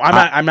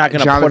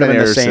going to put him in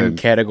the same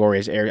category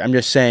as Eriksson. I'm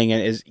just saying,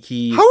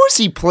 how has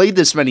he played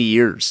this many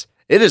years?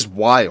 It is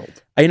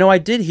wild. I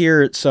did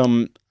hear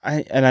some,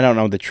 and I don't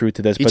know the truth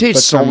to this. He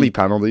takes so many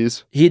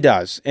penalties. He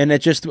does, and it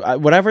just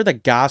whatever the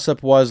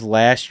gossip was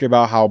last year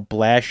about how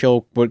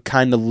Blashill would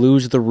kind of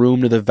lose the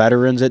room to the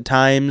veterans at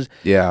times.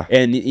 Yeah,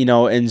 and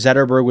and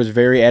Zetterberg was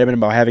very adamant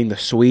about having the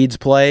Swedes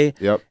play.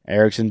 Yep,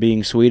 Eriksson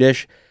being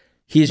Swedish.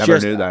 Never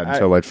knew that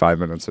until like 5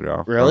 minutes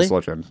ago. Really? I was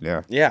looking.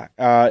 Yeah.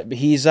 Yeah.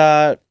 He's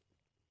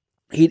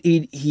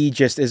he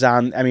just is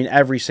on. I mean,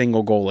 every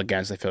single goal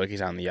against, I feel like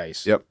he's on the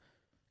ice. Yep.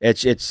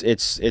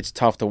 It's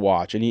tough to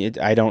watch, and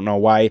I don't know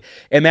why.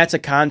 And that's a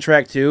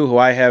contract too. Who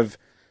I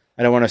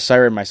don't want to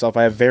siren myself.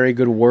 I have very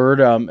good word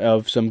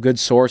of some good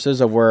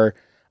sources of where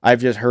I've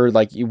just heard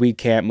like we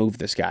can't move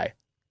this guy.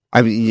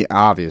 I mean,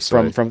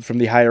 obviously from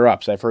the higher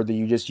ups, I've heard that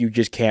you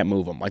just can't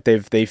move him. Like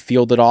they've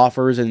fielded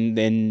offers and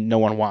no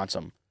one wants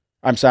him.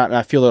 I'm sorry,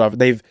 not fielded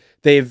offers.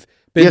 They've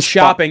been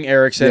shopping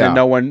Eriksson, and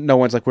no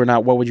one's like, we're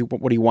not. What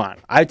do you want?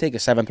 I'd take a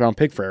 7th round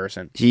pick for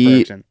Eriksson.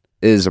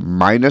 is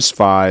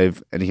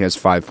 -5, and he has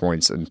 5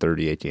 points in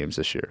 38 games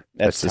this year.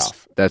 That's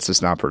tough. That's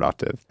just not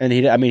productive. And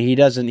he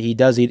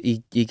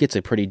gets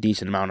a pretty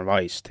decent amount of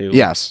ice too.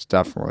 Yes,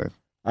 definitely.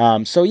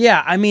 So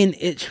yeah, I mean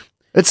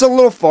it's a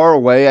little far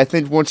away. I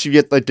think once you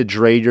get like the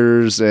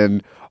Dragers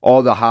and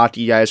all the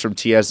hockey guys from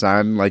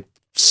TSN like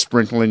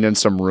sprinkling in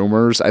some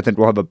rumors, I think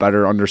we'll have a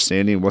better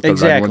understanding of what the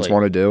Red Wings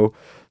want to do.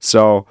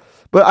 So,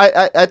 but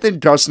I think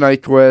Gus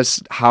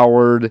Nyquist,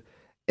 Howard,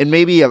 and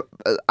maybe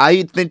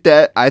I think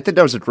that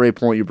was a great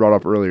point you brought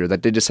up earlier,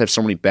 that they just have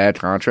so many bad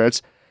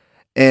contracts.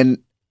 And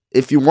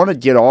if you want to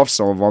get off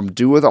some of them,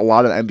 do what a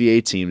lot of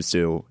NBA teams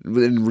do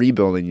in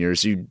rebuilding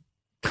years. You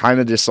kind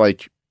of just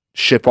like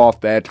ship off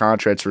bad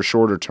contracts for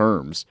shorter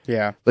terms.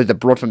 Yeah. Like the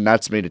Brooklyn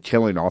Nets made a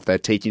killing off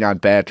that, taking on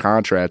bad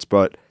contracts,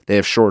 but they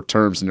have short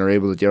terms and they're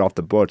able to get off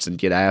the books and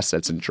get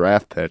assets and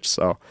draft picks.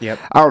 So I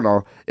don't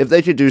know. If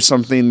they could do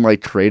something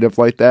like creative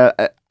like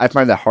that, I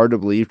find that hard to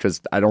believe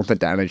because I don't think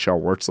the NHL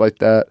works like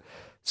that.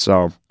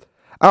 So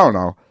I don't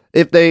know.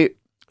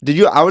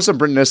 I was going to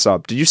bring this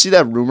up. Did you see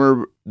that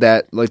rumor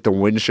that like the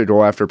Wings should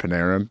go after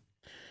Panarin?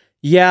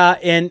 Yeah,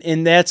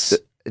 and that's...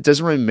 It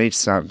doesn't really make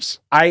sense.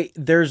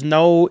 There's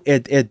no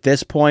at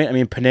this point. I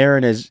mean,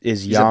 Panarin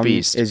is young,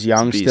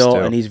 still,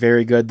 and he's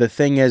very good. The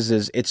thing is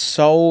it's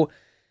so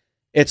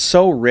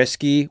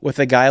risky with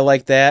a guy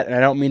like that. And I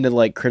don't mean to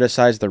like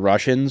criticize the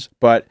Russians,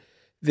 but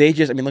they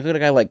just, I mean, look at a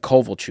guy like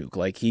Kovalchuk.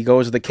 Like he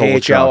goes to the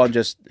KHL and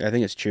just, I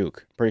think it's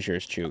Chuk. Pretty sure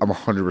it's Chuk. I'm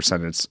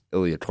 100% it's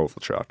Ilya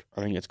Kovalchuk.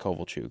 I think it's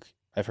Kovalchuk.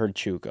 I've heard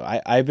Chuk.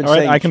 I've been all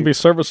saying right, I can be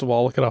serviceable.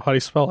 I'll look it up. How do you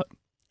spell it?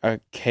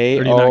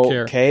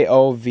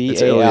 Kovalchuk.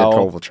 It's Ilya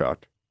Kovalchuk.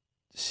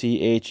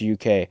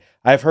 Chuk.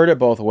 I've heard it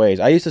both ways.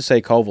 I used to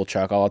say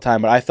Kovalchuk all the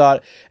time, but I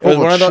thought it was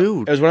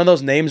one of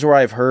those names where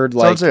I've heard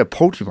like sounds like a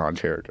Pokemon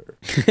character.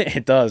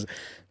 It does.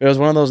 It was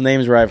one of those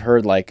names where I've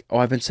heard like, oh,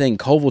 I've been saying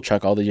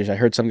Kovalchuk all the years. I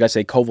heard some guy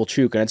say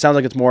Kovalchuk, and it sounds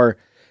like it's more.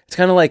 It's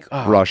kind of like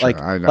Russian,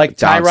 like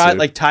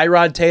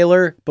Tyrod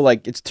Taylor, but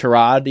like it's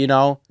Tyrod, you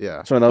know?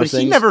 Yeah, it's one of those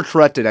things. He never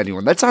corrected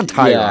anyone. That's on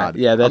Tyrod.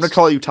 Yeah, I'm gonna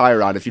call you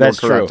Tyrod if you don't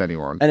correct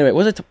anyone. Anyway,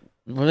 what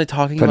are they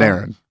talking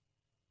Panarin. about?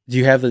 Do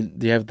you have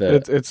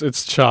the?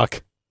 It's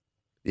Chuck.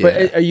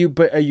 Yeah.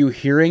 But are you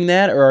hearing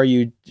that, or are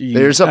you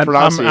There's a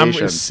pronunciation. I'm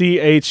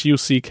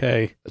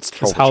CHUCK.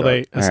 It's how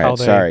they.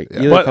 Sorry,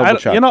 yeah.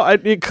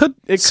 But it could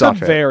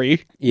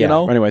vary. Yeah. You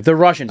know? Anyway, the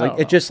Russians, like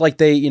it's just like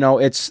they,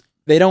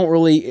 they don't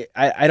really.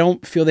 I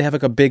don't feel they have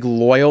like a big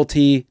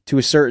loyalty to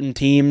a certain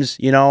teams.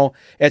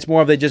 It's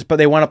more of but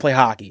they want to play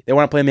hockey. They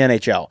want to play in the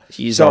NHL.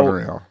 He's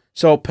unreal.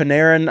 So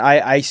Panarin,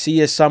 I see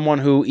as someone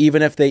who,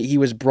 even if he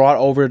was brought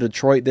over to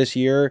Detroit this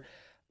year,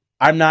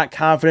 I'm not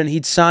confident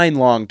he'd sign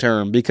long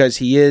term because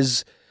he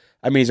is.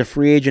 I mean, he's a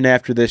free agent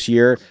after this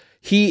year.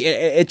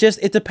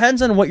 It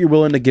depends on what you're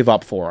willing to give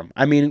up for him.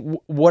 I mean,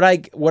 would I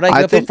give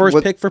up a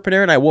first pick for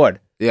Panarin? I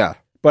would. Yeah.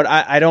 But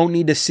I don't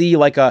need to see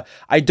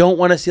I don't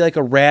want to see like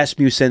a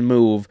Rasmussen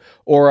move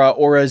or a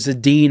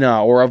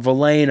Zadina or a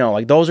Veleno.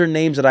 Like those are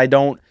names that I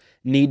don't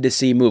need to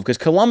see move because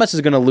Columbus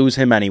is going to lose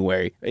him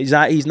anyway. He's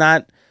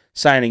not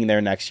signing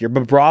there next year.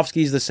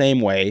 Bobrovsky's the same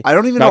way. I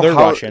don't even know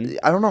how. Russian.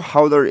 I don't know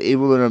how they're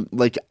able to.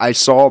 Like I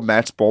saw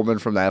Matt Bowman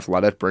from The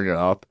Athletic bring it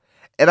up,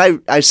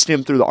 and I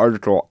skimmed through the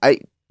article.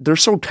 They're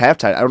so cap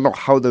tight. I don't know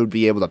how they would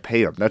be able to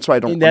pay him. That's why I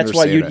don't. That's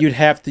why you'd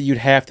have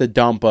to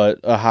dump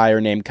a higher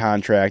name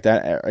contract.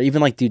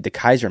 Even like the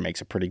Kaiser makes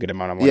a pretty good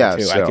amount of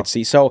money too. I could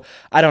see. So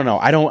I don't know.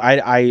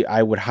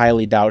 I would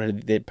highly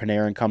doubt that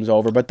Panarin comes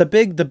over. But the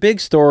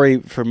big story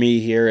for me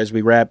here as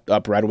we wrap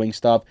up Red Wing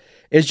stuff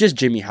is just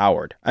Jimmy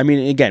Howard. I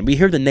mean, again, we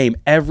hear the name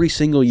every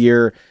single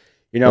year.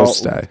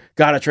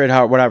 Gotta trade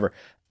Howard, whatever.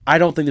 I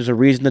don't think there's a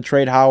reason to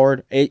trade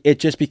Howard.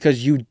 It's just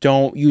because you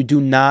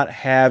do not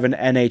have an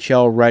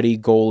NHL ready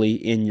goalie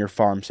in your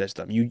farm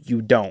system.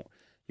 You don't.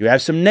 You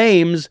have some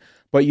names,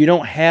 but you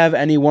don't have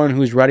anyone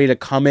who's ready to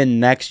come in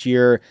next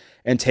year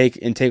and take.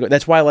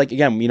 That's why, like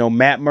again,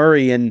 Matt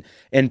Murray in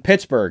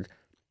Pittsburgh.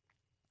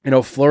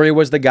 Fleury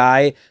was the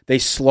guy. They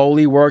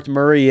slowly worked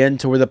Murray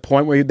into the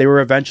point where they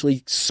were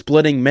eventually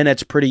splitting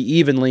minutes pretty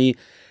evenly,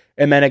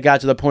 and then it got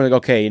to the point like,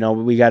 okay,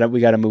 we got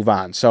to move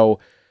on. So.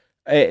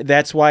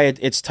 That's why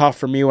it's tough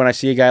for me when I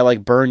see a guy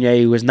like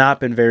Bernier who has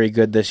not been very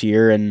good this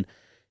year, and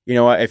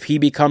if he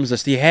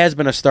becomes he has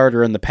been a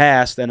starter in the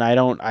past, and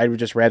I would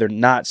just rather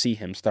not see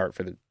him start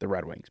for the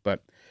Red Wings.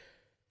 But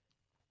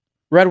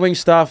Red Wing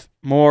stuff,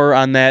 more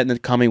on that in the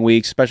coming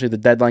weeks, especially the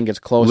deadline gets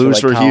closer. Lose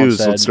for Hughes,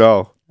 said. Let's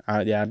go.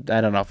 Yeah,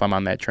 I don't know if I'm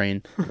on that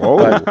train.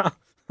 Whoa,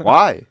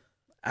 why?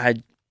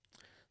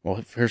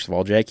 Well, first of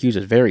all, Jack Hughes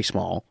is very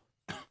small.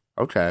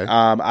 Okay.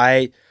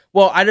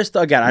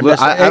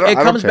 It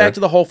comes back to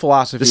the whole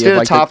philosophy of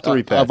like top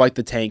three pick. Of like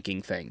the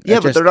tanking thing.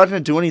 Yeah, but they're not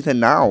going to do anything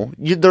now.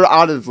 They're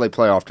out of like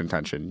playoff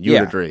contention. You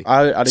would agree.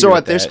 I'd so agree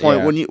at this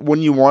point,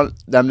 when you want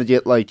them to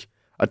get like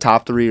a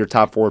top 3 or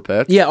top 4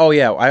 pick, I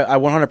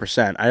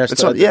 100%.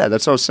 That's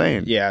what I was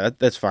saying. Yeah,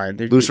 that's fine.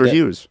 Lose for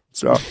Hughes.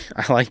 So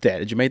I like that.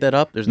 Did you make that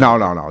up?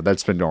 No.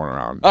 That's been going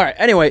around. All right.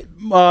 Anyway,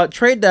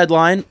 trade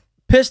deadline.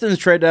 Pistons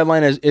trade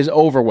deadline is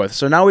over with,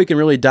 so now we can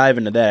really dive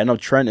into that. I know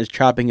Trent is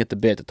chopping at the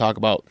bit to talk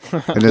about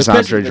and his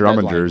Andre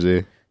Drummond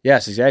jersey.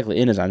 Yes, exactly,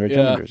 in his Andre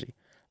Drummond jersey.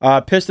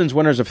 Pistons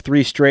winners of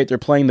 3 straight. They're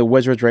playing the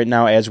Wizards right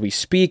now as we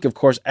speak. Of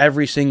course,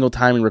 every single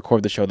time we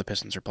record the show, the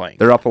Pistons are playing.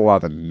 They're up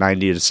 11,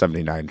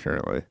 90-79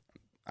 currently.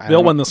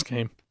 They'll win this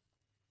game.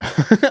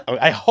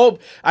 I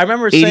hope. I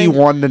remember saying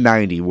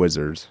 81-90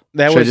 Wizards.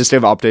 Should I just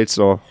give updates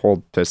to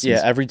hold Pistons?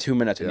 Yeah, every 2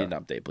 minutes I need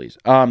an update, please.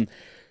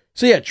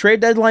 So yeah,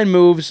 trade deadline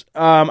moves.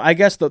 I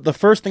guess the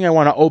first thing I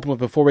want to open with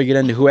before we get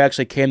into who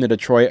actually came to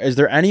Detroit, is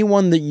there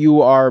anyone that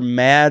you are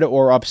mad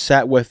or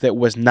upset with that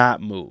was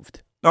not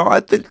moved? No, I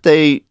think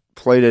they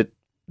played it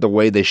the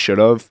way they should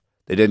have.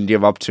 They didn't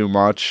give up too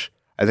much.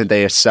 I think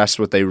they assessed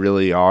what they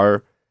really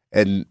are,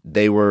 and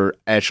they were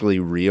actually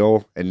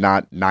real and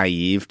not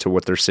naive to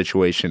what their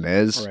situation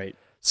is. Right.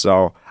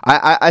 So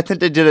I think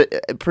they did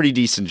a pretty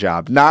decent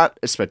job. Not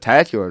a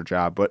spectacular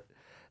job, but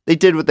they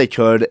did what they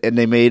could, and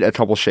they made a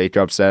couple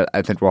shakeups that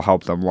I think will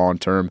help them long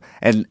term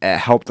and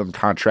help them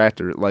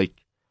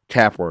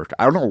cap work.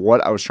 I don't know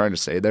what I was trying to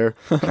say there.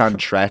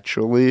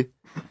 Contractually.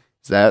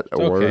 Is that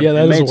a word? Yeah,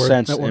 that made is a word.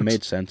 sense. That It works.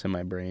 made sense in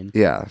my brain.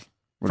 Yeah.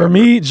 For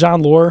me,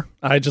 John Lure,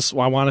 I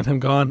wanted him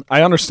gone.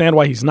 I understand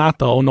why he's not,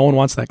 though. No one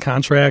wants that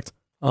contract,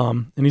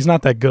 and he's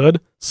not that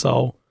good.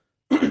 So,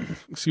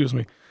 excuse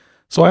me.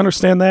 So I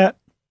understand that.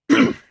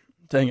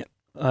 Dang it,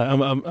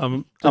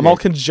 I'm all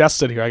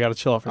congested here. I got to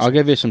chill out for a I'll second.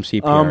 give you some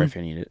CPR if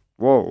you need it.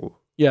 Whoa.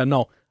 Yeah,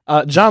 no.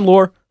 John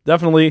Lure,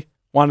 definitely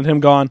wanted him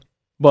gone,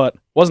 but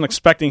wasn't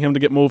expecting him to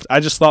get moved. I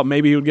just thought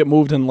maybe he would get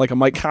moved in like a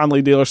Mike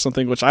Conley deal or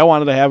something, which I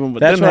wanted to have him, but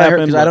That's didn't what I happen.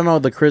 heard, because I don't know,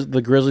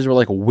 the Grizzlies were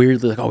like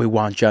weirdly like, oh, we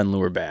want John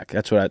Lure back.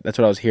 That's what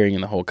I was hearing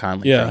in the whole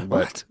Conley thing. But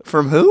What?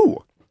 From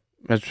who?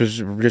 that's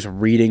just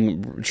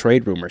reading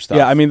trade rumor stuff.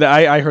 Yeah, I mean,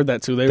 I heard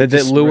that too. They were that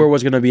just- Lure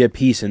was going to be a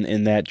piece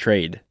in that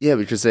trade. Yeah,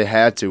 because they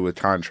had to with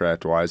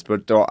contract-wise.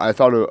 But I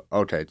thought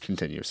okay,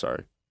 continue,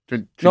 sorry. No,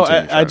 Continue,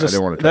 I Sean. just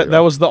didn't want to that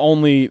was the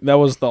only.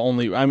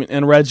 I mean,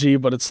 and Reggie,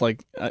 but it's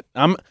like I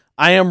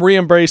am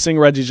re-embracing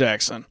Reggie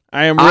Jackson.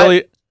 I am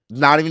really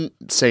not even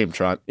same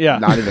Trent. yeah.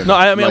 Not even. No,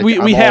 I mean like, we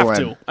I'm have all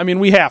to. in. I mean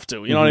we have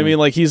to. You know what I mean?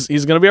 Like he's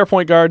going to be our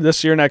point guard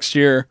this year, next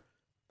year.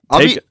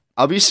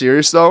 I'll be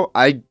serious though.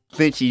 I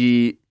think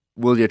he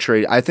will get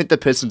traded. I think the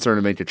Pistons are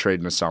going to make a trade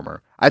in the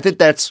summer. I think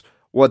that's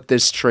what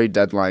this trade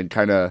deadline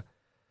the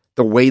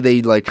way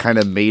they kind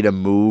of made a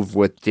move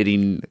with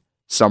getting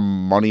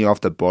some money off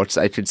the books.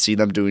 I could see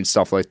them doing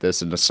stuff like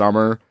this in the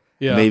summer.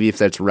 Yeah. Maybe if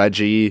that's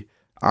Reggie,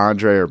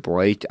 Andre, or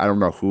Blake. I don't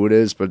know who it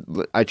is, but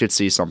I could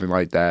see something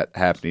like that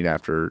happening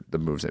after the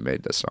moves they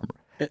made this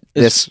summer.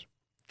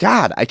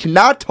 God, I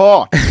cannot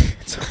talk.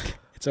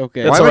 It's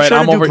okay. That's Why all am I right. trying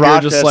I'm to do over here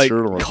just broadcast like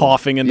journalism?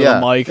 coughing into Yeah.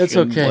 the mic. It's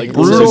and, okay. like,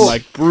 brutal, losing,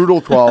 like,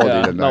 brutal quality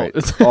Yeah, tonight. no,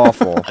 it's-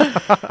 Awful. You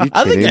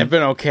I think kidding? I've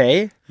been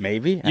okay.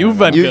 Maybe. I You've don't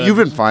know. been good. You've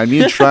been fine.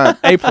 Me and Trent.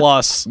 A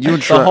plus. You and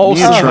the Trent. host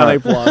Me and has been Trent. A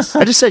plus.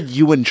 I just said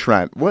you and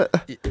Trent. What?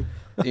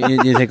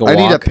 You take a I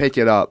need to walk. pick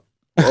it up.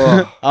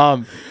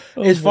 Ugh.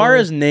 As far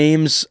as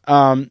names,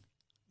 there's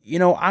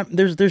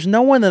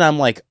no one that I'm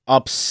like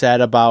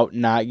upset about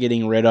not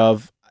getting rid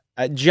of.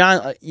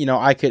 John,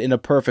 I could in a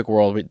perfect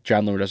world,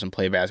 John Lure doesn't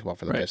play basketball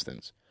for the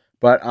Pistons,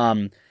 but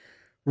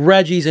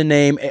Reggie's a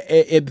name.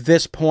 At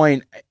this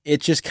point,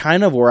 it's just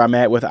kind of where I'm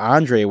at with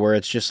Andre, where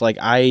it's just like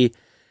I'm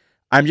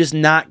just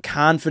not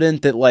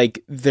confident that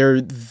like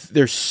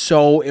they're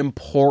so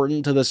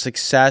important to the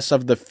success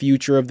of the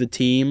future of the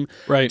team,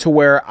 Right. to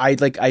where I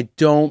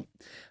don't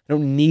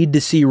need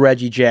to see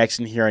Reggie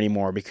Jackson here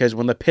anymore, because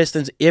when the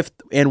Pistons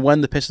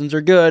when the Pistons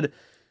are good,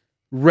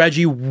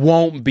 Reggie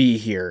won't be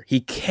here.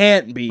 He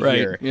can't be Right,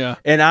 here. yeah.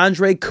 And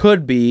Andre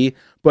could be,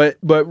 but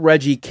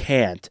Reggie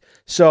can't.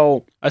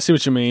 So I see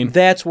what you mean.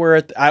 that's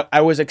where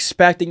I was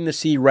expecting to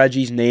see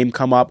Reggie's name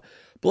come up.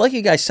 But like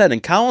you guys said,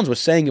 and Collins was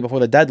saying it before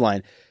the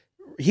deadline,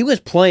 he was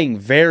playing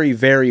very,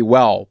 very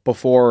well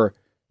before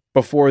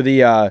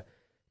the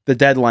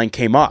deadline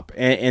came up.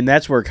 And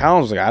that's where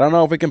Collins was like, I don't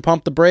know if we can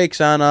pump the brakes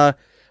on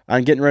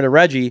getting rid of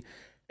Reggie.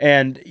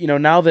 And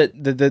now that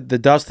the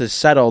dust has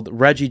settled,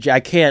 Reggie, I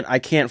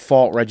can't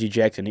fault Reggie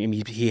Jackson. I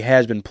mean, he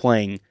has been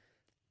playing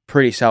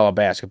pretty solid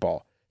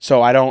basketball.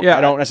 So I don't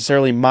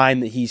necessarily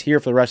mind that he's here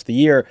for the rest of the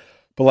year.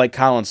 But like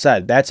Colin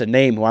said, that's a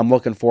name who I'm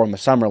looking for in the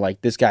summer.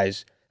 Like this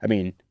guy's,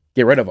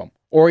 get rid of him,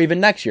 or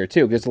even next year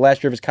too, because the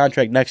last year of his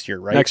contract next year,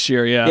 right? Next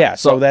year, yeah. Yeah.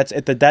 So that's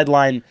at the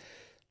deadline.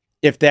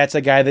 If that's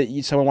a guy that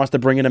someone wants to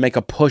bring in to make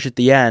a push at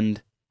the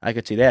end, I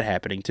could see that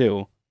happening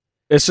too.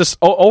 It's just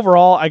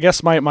overall, I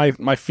guess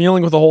my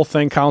feeling with the whole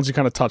thing, Collins, you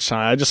kind of touched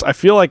on it.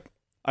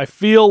 I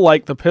feel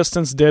like the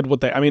Pistons did what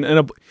they. I mean,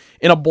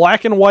 in a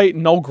black and white,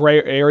 no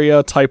gray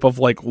area type of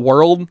like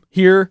world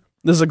here,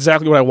 this is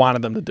exactly what I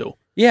wanted them to do.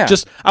 Yeah.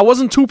 Just I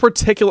wasn't too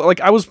particular.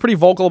 Like I was pretty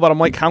vocal about a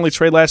Mike Conley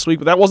trade last week,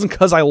 but that wasn't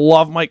because I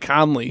love Mike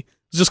Conley.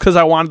 It's just because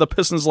I wanted the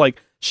Pistons to, like,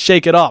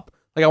 shake it up.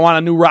 Like I want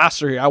a new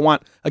roster here. I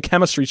want a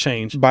chemistry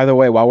change. By the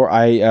way,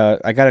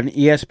 I got an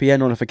ESPN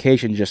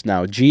notification just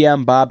now.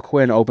 GM Bob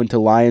Quinn open to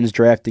Lions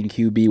drafting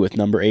QB with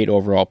number 8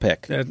 overall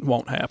pick. It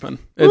won't happen.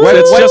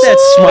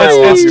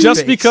 It's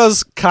just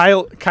because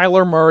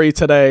Kyler Murray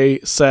today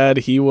said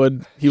he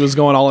was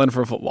going all in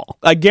for football.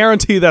 I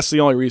guarantee that's the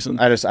only reason.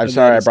 I'm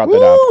sorry I brought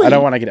that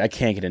up. I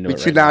can't get into it.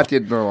 We cannot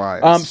get into the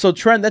Lions. So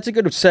Trent, that's a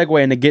good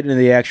segue into getting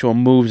into the actual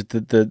moves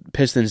that the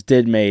Pistons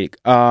did make.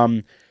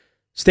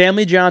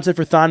 Stanley Johnson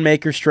for Thon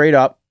Maker straight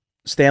up.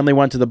 Stanley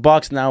went to the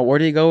Bucks. Now, where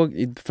did he go?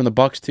 From the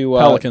Bucks to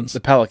Pelicans.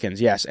 The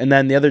Pelicans, yes. And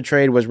then the other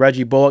trade was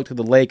Reggie Bullock to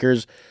the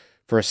Lakers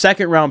for a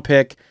second-round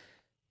pick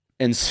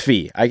and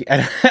Svi. I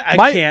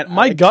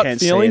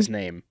can't say his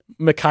name.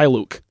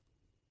 Mikhailuk.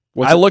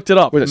 I looked it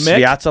up. Was it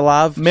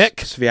Sviatslav?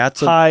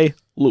 Mikhailuk.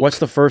 What's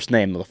the first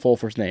name? The full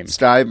first name? It's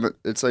like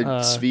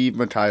Svi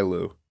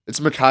Mikhailu.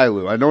 It's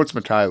Mikhailu. I know it's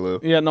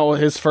Mikhailu. Yeah, no,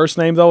 his first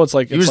name though. It's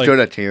like he was good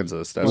at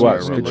Kansas. That's why I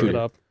remember. Look it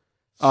up.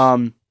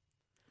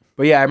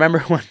 But yeah, I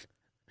remember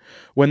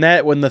when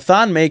the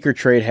Thon Maker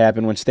trade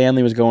happened, when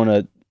Stanley was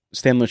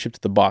shipped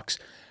to the Bucks.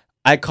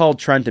 I called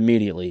Trent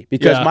immediately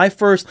because my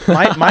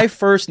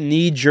first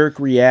knee jerk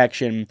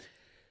reaction,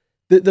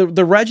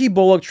 the Reggie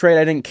Bullock trade,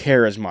 I didn't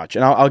care as much,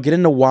 and I'll get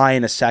into why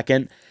in a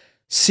second.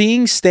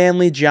 Seeing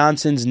Stanley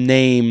Johnson's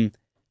name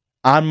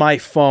on my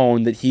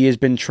phone that he has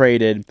been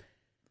traded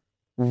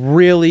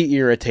really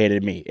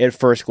irritated me at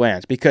first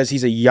glance because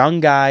he's a young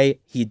guy,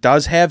 he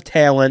does have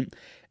talent.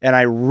 And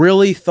I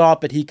really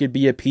thought that he could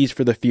be a piece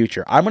for the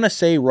future. I'm going to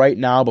say right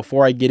now,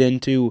 before I get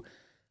into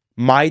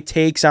my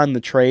takes on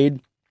the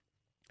trade,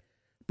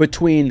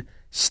 between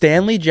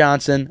Stanley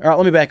Johnson... All right,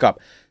 let me back up.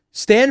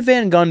 Stan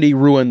Van Gundy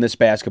ruined this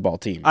basketball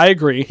team. I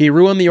agree. He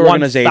ruined the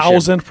organization.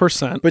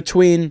 1,000%.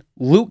 Between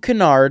Luke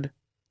Kennard,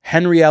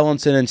 Henry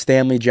Ellenson, and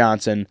Stanley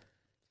Johnson,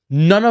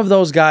 none of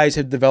those guys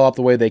have developed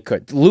the way they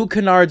could. Luke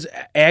Kennard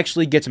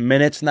actually gets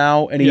minutes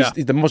now, and he's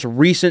the most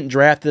recent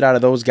drafted out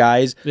of those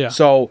guys. Yeah.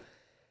 So...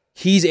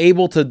 he's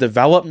able to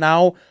develop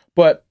now,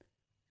 but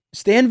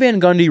Stan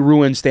Van Gundy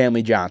ruined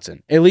Stanley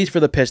Johnson, at least for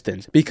the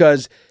Pistons,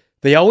 because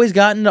they always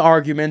got into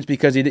arguments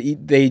because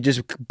they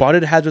just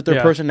butted heads with their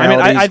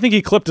personalities. I mean, I think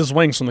he clipped his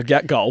wings from the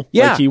get-go.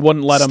 Yeah. Like, he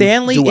wouldn't let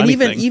Stanley, him do and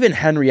anything. even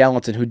Henry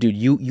Ellenson, who, dude,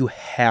 you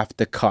have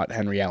to cut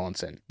Henry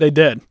Ellenson. They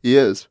did. He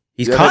is.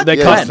 He's cut? They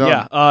cut him,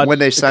 yeah. When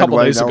they a signed couple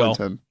Wayne days ago.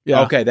 Ellington.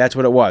 Yeah. Okay, that's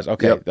what it was.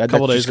 Okay, Yep. that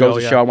couple just days goes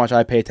ago, to show how much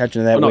I pay attention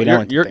to that Wayne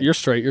Ellington thing. You're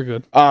straight. You're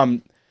good.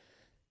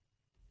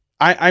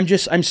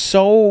 I'm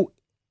so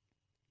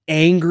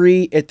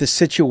angry at the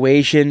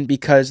situation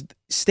because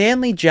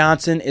Stanley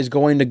Johnson is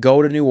going to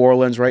go to New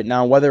Orleans right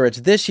now, whether it's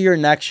this year,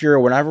 next year,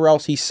 or whenever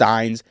else he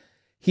signs.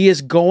 He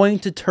is going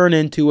to turn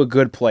into a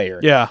good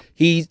player. Yeah.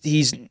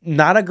 He's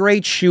not a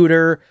great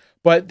shooter,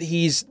 but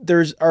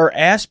there are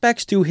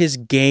aspects to his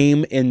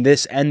game in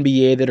this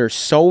NBA that are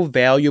so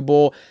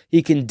valuable.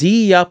 He can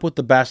D up with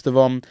the best of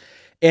them.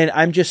 And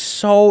I'm just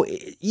so,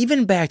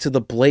 even back to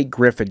the Blake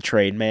Griffin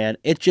trade, man,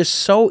 it's just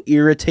so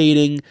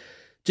irritating.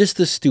 Just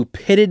the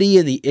stupidity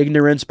and the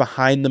ignorance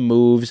behind the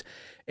moves.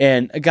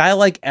 And a guy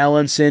like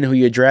Ellenson, who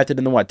you drafted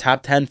in the,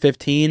 top 10,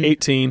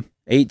 15?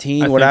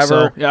 18,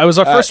 whatever. So. Yeah, it was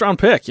our first-round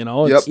pick, you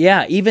know?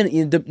 Yeah,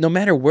 even no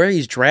matter where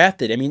he's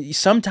drafted. I mean,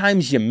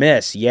 sometimes you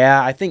miss.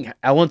 Yeah, I think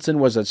Ellenson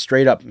was a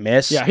straight-up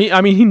miss. Yeah,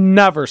 he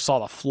never saw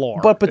the floor.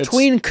 But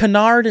between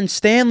Kennard and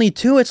Stanley,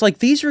 too, it's like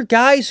these are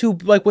guys who,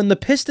 like when the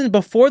Pistons,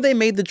 before they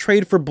made the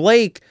trade for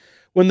Blake,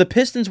 when the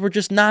Pistons were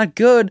just not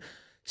good,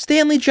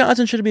 Stanley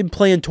Johnson should have been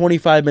playing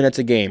 25 minutes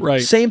a game.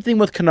 Right. Same thing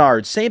with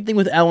Kennard. Same thing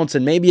with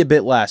Ellenson, maybe a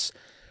bit less.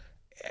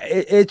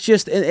 It's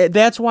just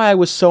that's why I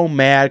was so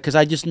mad, because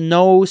I just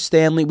know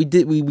Stanley. We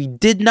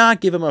did not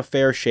give him a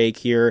fair shake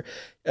here.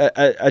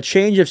 A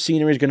change of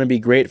scenery is going to be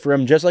great for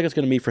him, just like it's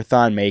going to be for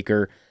Thon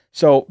Maker.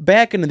 So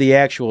back into the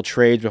actual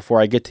trades before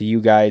I get to you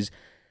guys.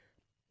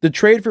 The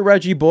trade for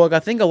Reggie Bullock,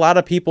 I think a lot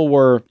of people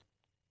were.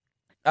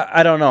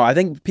 I don't know. I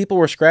think people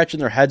were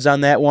scratching their heads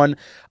on that one.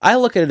 I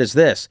look at it as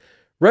this.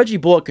 Reggie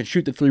Bullock can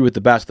shoot the three with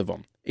the best of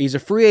them. He's a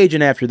free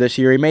agent after this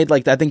year. He made,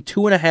 I think,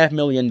 $2.5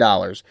 million.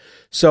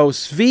 So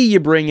Svi you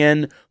bring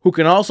in, who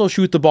can also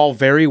shoot the ball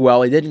very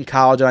well. He did in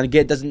college, and I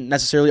get it doesn't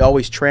necessarily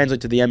always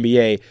translate to the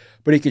NBA,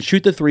 but he can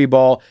shoot the three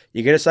ball.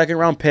 You get a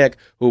second-round pick,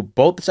 who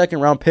both the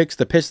second-round picks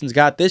the Pistons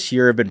got this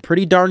year have been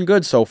pretty darn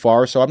good so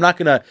far, so I'm not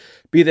going to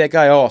be that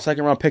guy,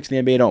 second-round picks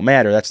in the NBA don't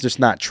matter. That's just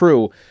not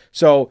true.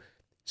 So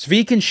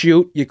Svi can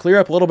shoot. You clear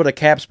up a little bit of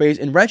cap space,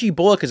 and Reggie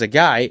Bullock is a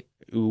guy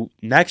who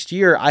next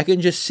year I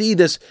can just see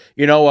this,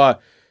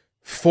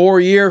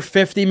 4-year,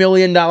 $50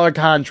 million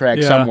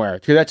contract somewhere,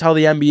 because that's how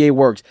the NBA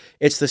works.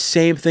 It's the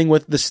same thing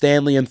with the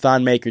Stanley and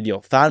Thon Maker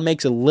deal. Thon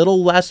makes a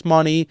little less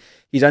money.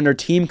 He's under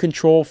team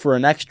control for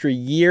an extra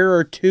year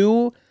or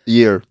two.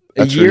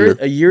 A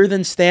year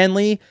than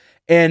Stanley.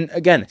 And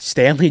again,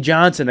 Stanley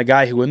Johnson, a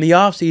guy who in the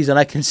offseason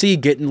I can see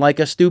getting like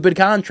a stupid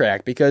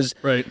contract, because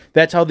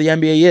that's how the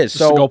NBA is.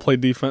 Just to go play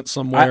defense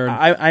somewhere.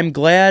 I'm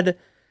glad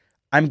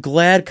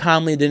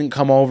Conley didn't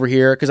come over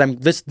here, because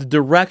the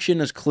direction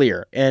is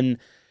clear. And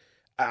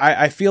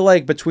I feel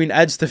like between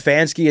Ed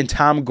Stefanski and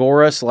Tom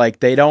Gores, like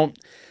they don't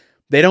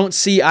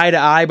see eye to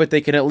eye, but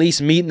they can at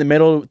least meet in the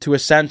middle to a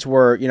sense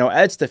where,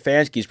 Ed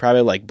Stefanski's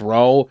probably like,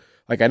 bro,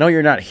 like I know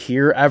you're not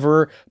here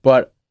ever,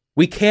 but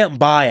we can't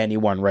buy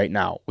anyone right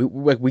now.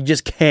 We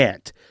just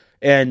can't.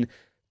 And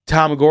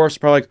Tom Gores is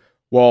probably like,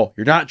 well,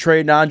 you're not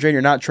trading Andre, and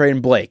you're not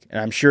trading Blake. And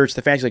I'm sure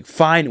Stefanski's like,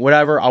 fine,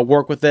 whatever, I'll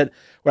work with it.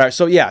 Whatever.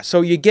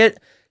 So you get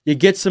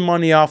some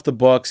money off the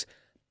books.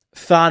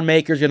 Thon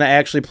Maker's going to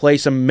actually play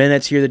some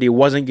minutes here that he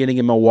wasn't getting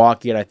in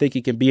Milwaukee, and I think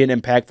he can be an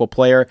impactful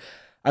player.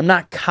 I'm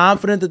not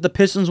confident that the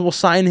Pistons will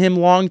sign him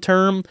long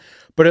term,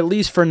 but at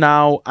least for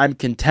now, I'm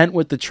content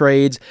with the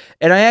trades.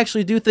 And I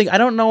actually do think I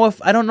don't know if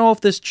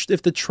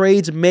the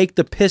trades make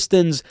the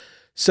Pistons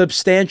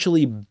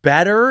substantially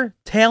better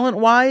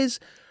talent-wise,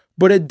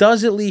 but it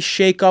does at least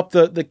shake up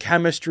the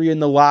chemistry in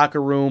the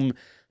locker room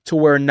to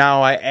where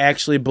now I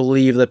actually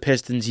believe the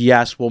Pistons,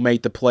 yes, will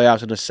make the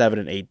playoffs in a 7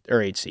 and 8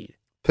 or 8 seed.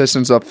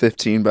 Pistons up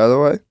 15, by the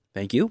way.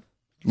 Thank you.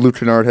 Luke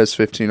Kennard has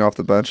 15 off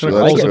the bench. So I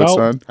like that's it. a good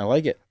sign. I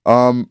like it.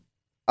 When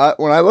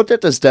I looked at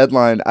this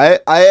deadline, I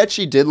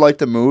actually did like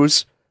the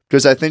moves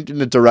because I think in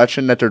the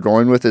direction that they're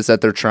going with is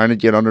that they're trying to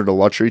get under the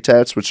luxury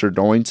tax, which they're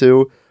going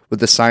to with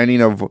the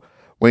signing of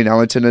Wayne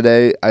Ellington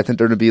today. I think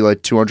they're going to be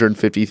like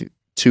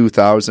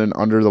 $252,000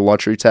 under the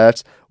luxury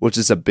tax, which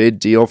is a big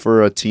deal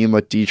for a team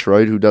like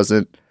Detroit who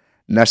doesn't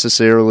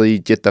necessarily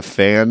get the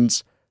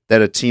fans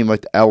that a team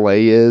like LA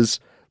is,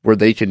 where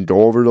they can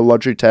go over the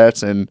luxury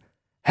tax and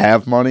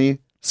have money.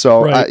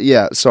 So, right.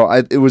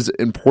 It was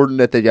important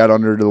that they got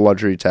under the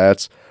luxury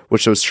tax,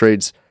 which those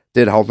trades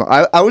did help them.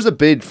 I was a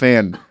big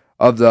fan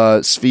of the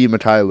Svi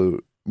Mykhailiuk,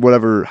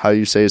 whatever how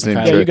you say his name.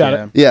 Yeah, you got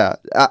it. Yeah,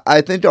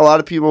 I think a lot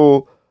of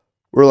people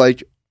were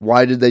like,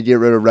 why did they get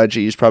rid of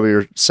Reggie? He's probably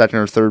your second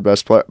or third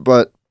best player.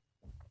 But,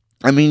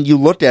 I mean, you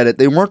looked at it,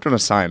 they weren't going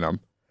to sign him.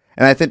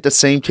 And I think the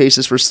same case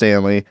is for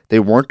Stanley. They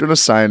weren't going to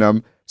sign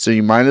him, so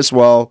you might as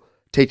well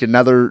take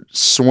another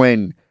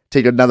swing,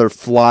 take another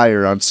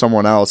flyer on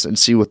someone else and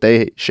see what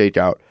they shake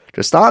out.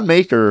 Because Thon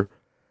Maker,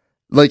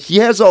 like, he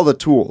has all the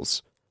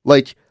tools.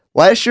 Like,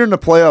 last year in the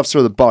playoffs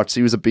for the Bucks,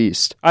 he was a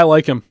beast. I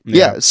like him.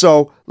 Yeah,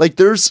 so, like,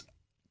 there's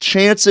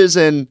chances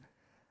and,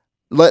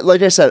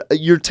 like I said,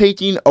 you're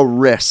taking a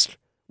risk,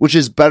 which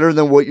is better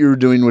than what you were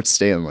doing with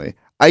Stanley.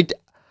 I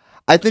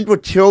think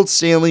what killed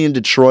Stanley in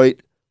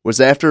Detroit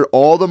was after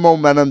all the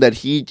momentum that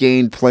he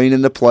gained playing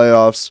in the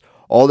playoffs,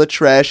 all the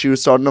trash he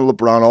was talking to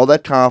LeBron, all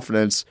that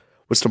confidence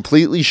was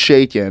completely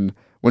shaken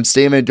when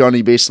Stan Van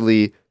Gundy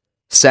basically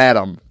sat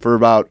him for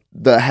about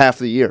the half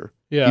the year.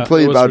 Yeah, he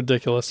played it was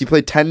ridiculous. He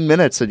played 10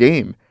 minutes a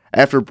game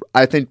after,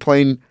 I think,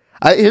 playing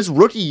his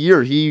rookie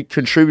year. He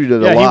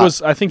contributed a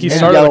lot. I think he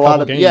started a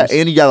couple games. Yeah,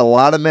 and he got a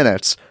lot of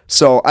minutes.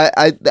 So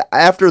I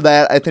after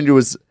that, I think it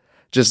was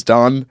just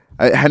done.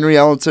 Henry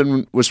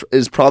Ellington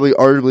is probably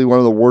arguably one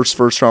of the worst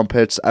first round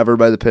picks ever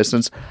by the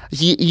Pistons.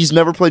 He's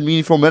never played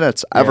meaningful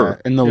minutes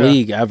ever in the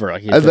league ever.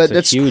 Like,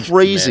 that's huge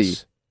crazy.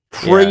 miss.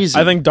 Crazy.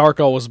 I think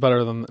Darko was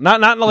better than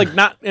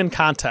not in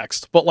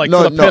context, but for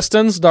the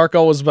Pistons,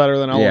 Darko was better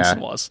than Ellington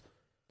was.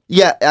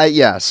 Yeah,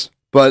 yes,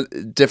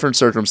 but different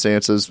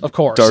circumstances. Of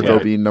course,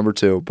 Darko being number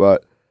 2,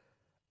 but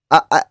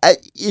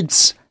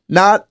it's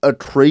not a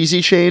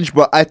crazy change.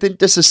 But I think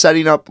this is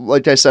setting up,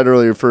 like I said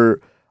earlier,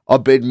 for a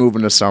big move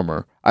in the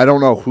summer. I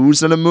don't know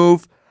who's gonna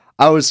move.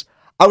 I'll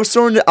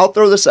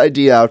throw this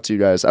idea out to you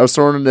guys. I was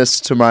throwing this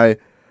to my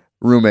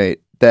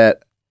roommate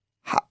that.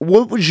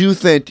 What would you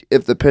think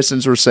if the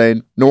Pistons were saying,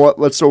 you know what,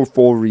 let's go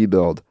full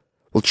rebuild.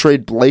 We'll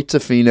trade Blake to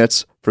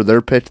Phoenix for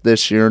their pick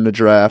this year in the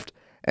draft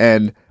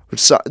and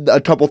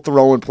a couple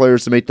throw-in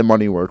players to make the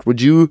money work. Would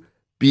you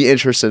be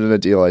interested in a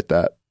deal like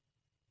that?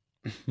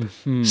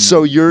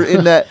 So you're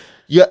in that,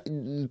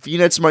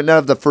 Phoenix might not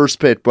have the first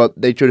pick, but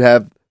they could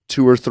have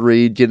 2 or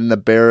 3, getting the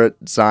Barrett,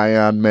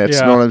 Zion mix.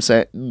 You know what I'm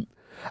saying?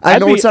 I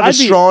know it's not a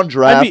strong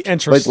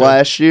draft like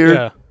last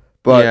year,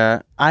 but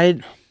yeah,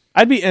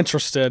 I'd be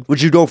interested.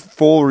 Would you go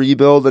full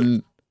rebuild?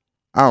 And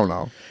I don't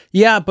know.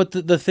 Yeah, but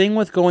the thing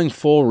with going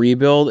full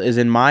rebuild is,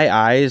 in my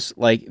eyes,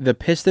 like, the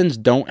Pistons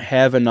don't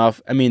have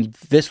enough. I mean,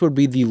 this would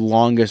be the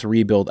longest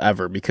rebuild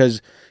ever,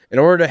 because in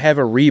order to have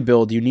a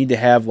rebuild, you need to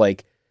have,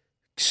 like,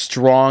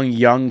 strong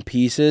young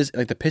pieces.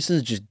 Like, the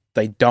Pistons just,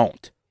 they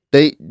don't.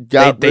 They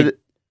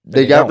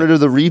got rid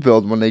of the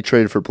rebuild when they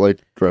traded for Blake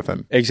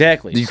Griffin.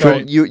 Exactly.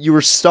 You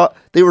were stuck.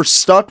 They were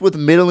stuck with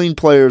middling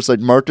players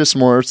like Marcus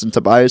Morris and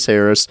Tobias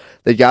Harris.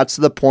 They got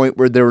to the point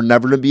where they were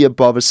never going to be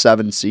above a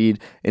 7 seed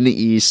in the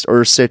East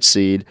or a 6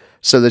 seed.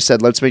 So they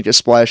said, let's make a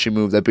splashy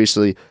move that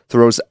basically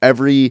throws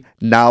every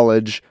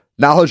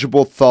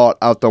knowledgeable thought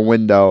out the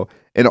window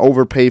and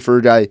overpay for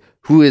a guy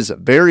who is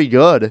very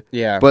good.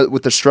 Yeah. But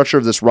with the structure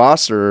of this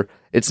roster,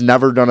 it's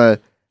never going to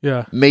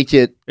make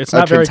it. It's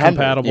not very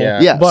compatible.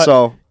 Yeah, but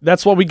so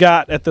that's what we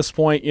got at this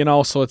point,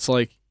 So it's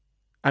like,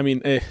 I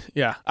mean,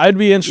 I'd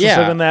be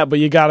interested in that, but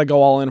you got to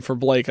go all in for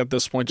Blake at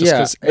this point, just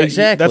because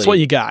exactly. that's what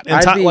you got.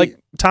 And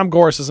Tom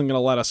Gores isn't going to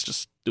let us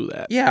just do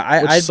that.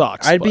 Yeah, which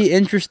sucks. I'd be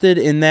interested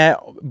in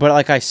that, but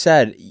like I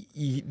said,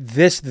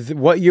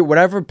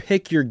 whatever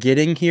pick you're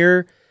getting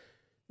here,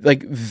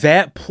 like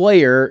that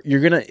player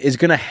is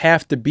gonna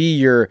have to be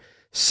your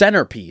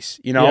centerpiece,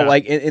 Yeah.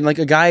 like and like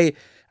a guy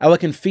I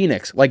look in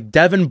Phoenix, like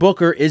Devin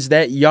Booker is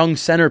that young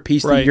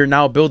centerpiece that Right. you're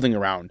now building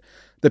around.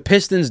 The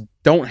Pistons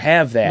don't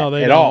have that No,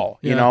 they at don't. all,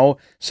 Yeah.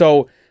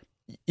 So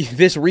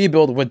this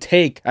rebuild would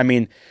take, I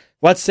mean,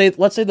 let's say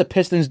the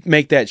Pistons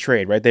make that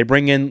trade, right? They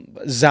bring in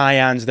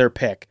Zion's their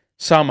pick.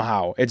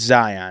 Somehow it's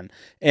Zion.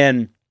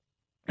 And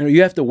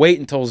you have to wait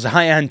until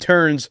Zion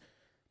turns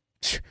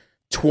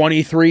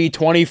 23,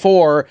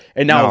 24,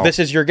 and now No. this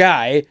is your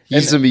guy.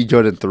 He's going to be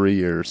good in 3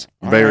 years.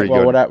 All Very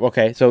right, good.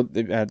 Okay, so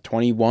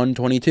 21,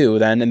 22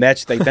 then, and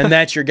that's then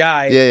that's your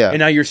guy. Yeah. And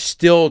now you're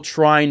still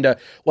trying to,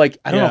 like,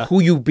 I don't know Yeah.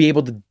 who you'd be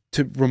able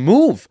to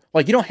remove.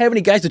 Like, you don't have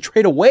any guys to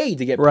trade away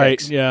to get Right,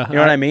 picks. yeah. You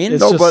know what I mean?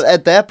 It's No, just- but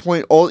at that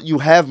point, all you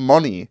have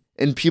money,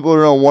 and people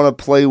are going to want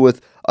to play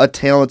with a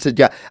talented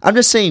guy. I'm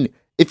just saying,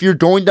 if you're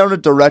going down a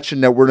direction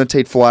that we're going to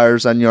take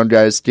flyers on young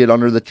guys, get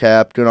under the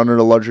cap, get under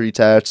the luxury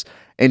tax,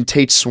 and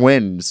take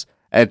swings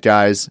at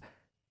guys,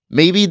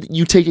 maybe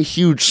you take a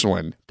huge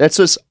swing. That's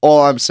just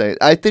all I'm saying.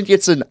 I think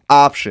it's an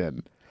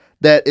option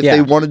that if Yeah.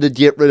 they wanted to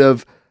get rid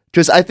of,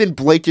 because I think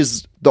Blake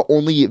is the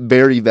only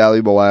very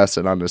valuable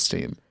asset on this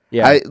team.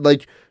 Yeah. I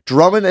like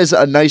Drummond is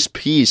a nice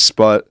piece,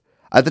 but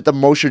I think the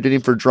most you're getting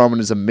for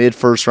Drummond is a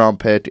mid-first round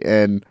pick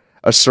and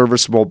a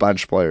serviceable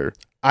bench player.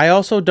 I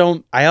also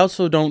don't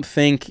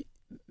think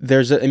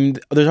there's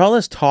all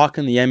this talk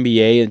in the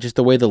NBA and just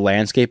the way the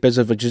landscape is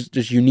of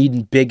just you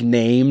need big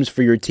names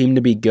for your team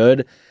to be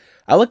good.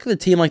 I look at a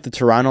team like the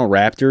Toronto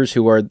Raptors,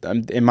 who are,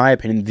 in my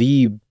opinion,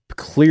 the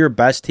clear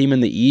best team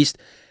in the East.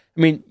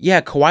 I mean, yeah,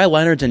 Kawhi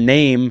Leonard's a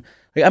name.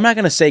 Like, I'm not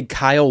going to say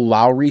Kyle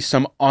Lowry,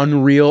 some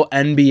unreal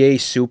NBA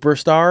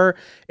superstar,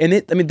 and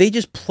they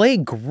just play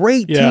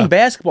great Yeah, team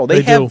basketball.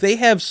 they do. They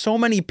have so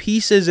many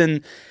pieces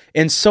and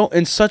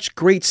such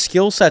great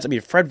skill sets. I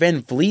mean, Fred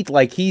VanVleet,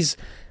 like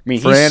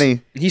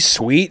Franny. he's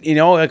sweet,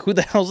 like who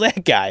the hell's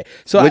that guy?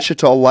 So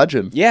Wichita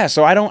legend. yeah,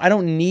 so I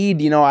don't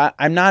need,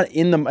 I'm not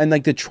in the, and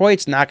like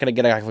Detroit's not going to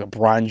get a guy like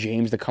LeBron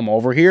James to come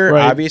over here,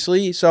 Right.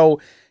 obviously. So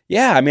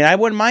yeah, I mean, I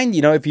wouldn't mind,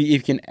 if you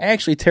can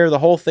actually tear the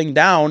whole thing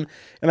down.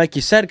 And like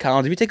you said,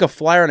 Collins, if you take a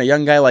flyer on a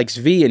young guy like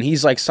Svi and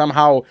he's like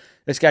somehow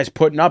this guy's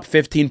putting up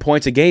 15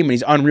 points a game and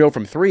he's unreal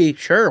from 3,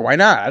 sure, why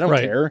not? I don't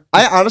Right. care.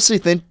 I honestly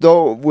think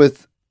though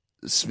with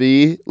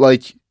Svi,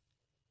 like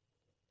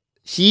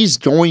he's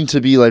going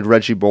to be like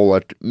Reggie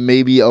Bullock,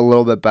 maybe a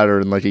little bit better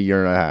in like a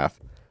year and a half.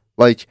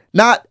 Like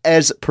not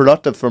as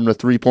productive from the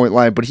 3-point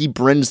line, but he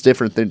brings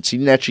different things.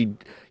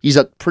 He's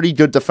a pretty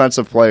good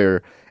defensive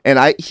player, and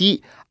I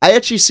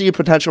actually see a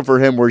potential for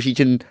him where he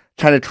can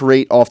kind of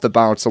create off the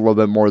bounce a little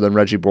bit more than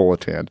Reggie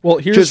Bullock can. Well,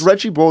 because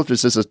Reggie Bullock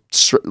is just a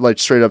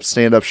straight up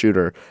stand up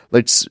shooter.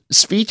 Like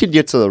Svi can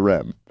get to the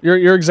rim.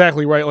 You're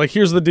exactly right. Like,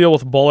 here's the deal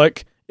with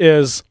Bullock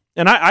is,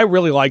 and I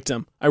really liked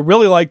him.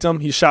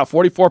 He shot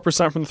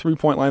 44% from the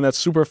 3-point line. That's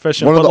super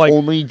efficient. One of but the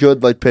only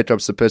good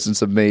pickups the Pistons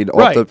have made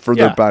Right, for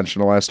their bench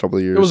in the last couple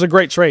of years. it was a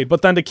great trade.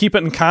 But then to keep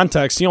it in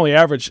context, he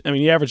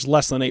averaged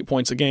less than 8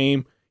 points a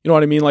game. You know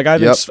what I mean? Like, I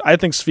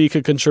think Svi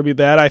could contribute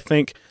that. I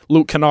think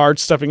Luke Kennard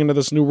stepping into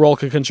this new role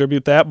could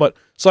contribute that. But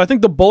so I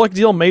think the Bullock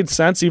deal made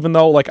sense, even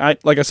though like I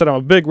said, I'm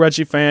a big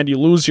Reggie fan. You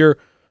lose your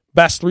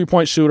best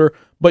 3-point shooter,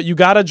 but you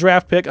got a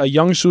draft pick, a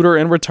young shooter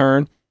in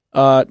return.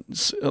 Like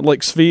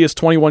Svi is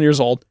 21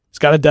 years old. He's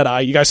got a dead eye.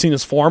 You guys seen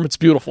his form? It's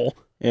beautiful.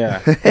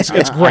 Yeah. It's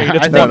great.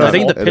 It's I think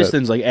wonderful. the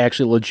Pistons like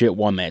actually legit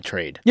won that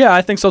trade. Yeah,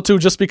 I think so too.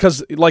 Just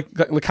because like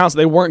the concept,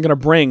 they weren't going to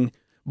bring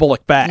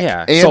Bullock back.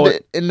 Yeah. And So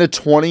in the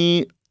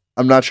 20,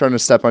 I'm not trying to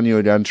step on you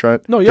again,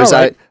 Trent. No, you're 'cause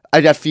right. I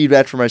got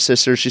feedback from my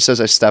sister. She says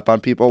I step on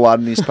people a lot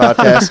in these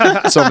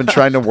podcasts, so I've been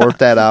trying to work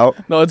that out.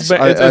 No, it's So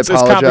I it's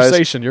apologize.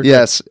 conversation. You're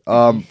Yes,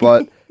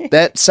 but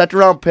that second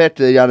round pick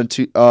they got in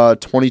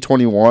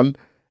 2021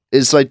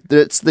 is like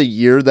that's the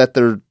year that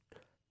they're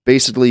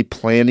basically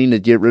planning to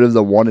get rid of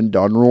the one and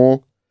done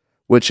rule,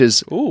 which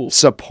is Ooh.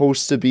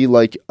 supposed to be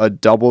like a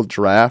double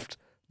draft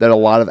that a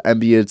lot of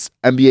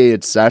NBA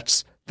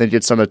execs think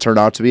it's going to turn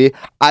out to be.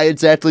 I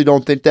exactly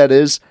don't think that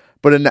is,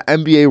 but in the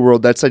NBA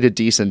world, that's like a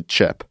decent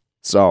chip.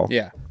 So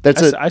Yeah.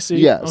 that's it. I see.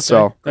 Yeah. Okay.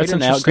 So That's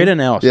Great interesting.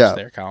 analysis Yeah.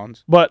 there,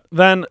 Collins. But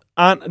then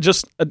on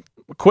just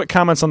quick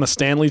comments on the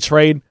Stanley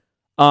trade.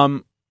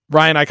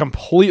 Ryan, I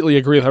completely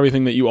agree with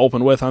everything that you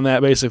opened with on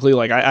that. Basically,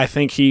 like I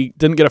think he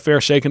didn't get a fair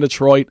shake in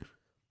Detroit,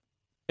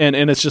 and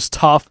it's just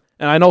tough.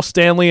 And I know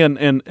Stanley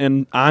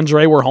and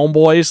Andre were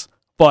homeboys,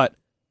 but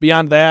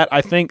beyond that,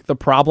 I think the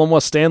problem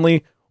was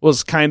Stanley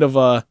was kind of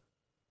a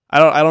I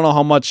don't know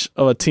how much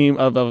of a team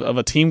of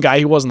a team guy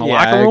he was in the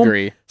locker room. I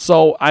agree.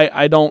 So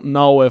I don't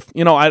know if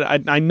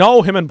I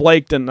know him and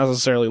Blake didn't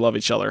necessarily love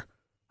each other.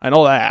 I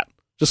know that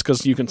just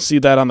because you can see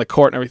that on the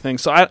court and everything.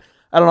 So I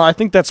don't know. I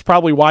think that's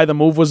probably why the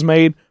move was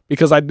made,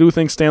 because I do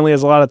think Stanley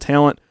has a lot of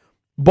talent.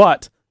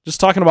 But just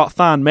talking about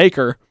Thon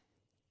Maker,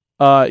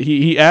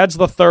 he adds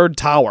the third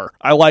tower.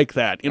 I like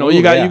that. Ooh,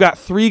 you yeah. got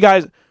 3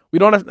 guys. We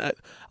don't have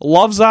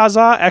love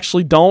Zaza.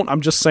 Actually, don't.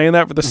 I'm just saying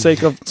that for the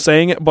sake of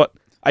saying it. But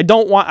I'd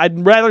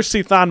rather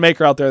see Thon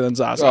Maker out there than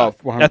Zaza Oh,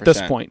 100%. at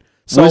this point.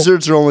 So,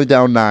 Wizards are only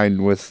down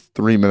 9 with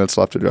 3 minutes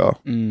left to go.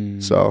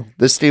 So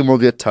this game will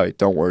get tight.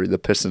 Don't worry. The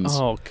Pistons.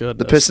 oh goodness,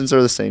 The Pistons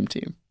are the same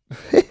team.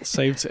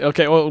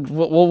 Okay, well,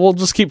 we'll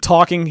just keep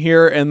talking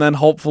here, and then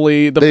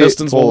hopefully the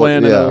Pistons will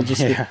win. yeah. And it'll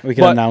just we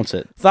can announce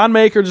it. Thon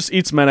Maker just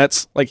eats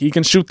minutes. Like he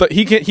can shoot.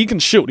 He can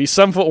shoot. He's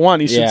 7'1".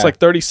 He shoots like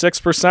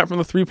 36% from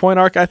the 3-point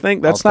arc. I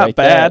think that's not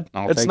bad.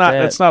 It's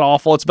not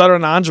awful. It's better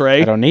than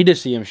Andre. I don't need to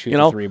see him shoot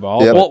the 3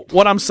 ball. Yeah. Well,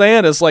 what I'm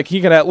saying is like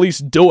he can at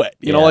least do it.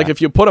 You know, like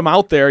if you put him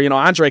out there,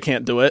 Andre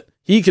can't do it.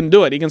 He can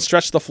do it. He can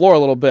stretch the floor a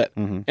little bit.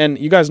 And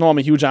you guys know I'm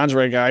a huge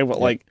Andre guy, but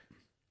like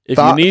if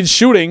you need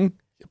shooting,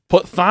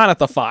 put Thon at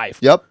the 5.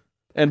 Yep.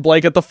 And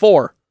Blake at the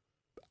 4.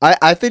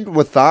 I think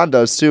what Thon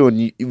does too,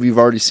 and we've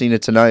already seen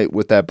it tonight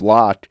with that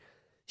block,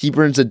 he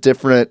brings a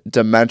different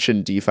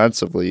dimension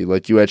defensively.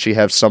 Like you actually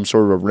have some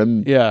sort of a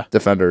rim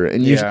defender.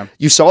 And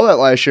you saw that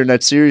last year in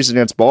that series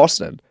against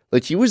Boston.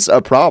 Like he was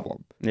a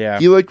problem. Yeah.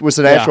 He was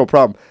an actual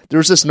problem. There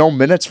was just no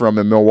minutes from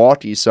him in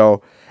Milwaukee.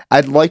 So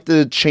I'd like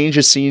to change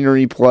the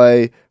scenery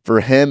play for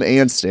him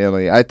and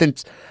Stanley. I think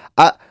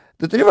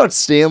the thing about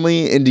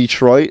Stanley in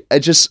Detroit,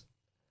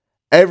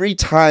 every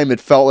time it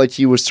felt like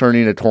he was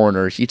turning a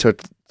corner, he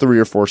took 3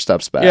 or 4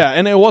 steps back. Yeah,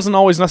 and it wasn't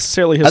always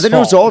necessarily his fault. I think it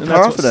was all and that's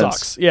what confidence.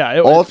 sucks. Yeah,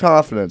 all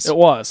confidence. It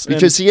was.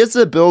 Because he has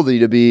the ability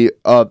to be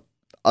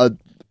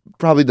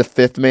probably the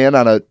 5th man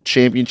on a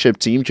championship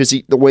team because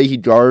the way he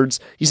guards,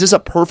 he's just a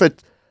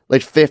perfect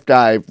 5th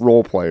guy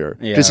role player.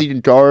 Because he can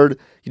guard,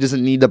 he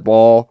doesn't need the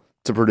ball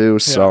to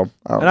produce. Yeah. So,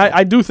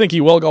 I do think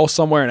he will go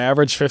somewhere and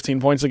average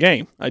 15 points a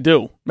game. I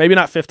do. Maybe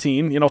not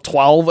 15,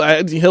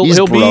 12.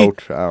 He'll be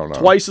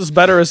twice as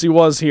better as he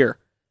was here,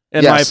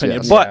 in my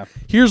opinion. But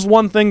here's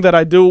one thing that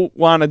I do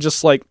want to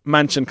just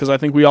mention because I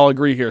think we all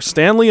agree here.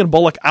 Stanley and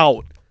Bullock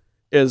out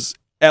is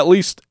at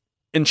least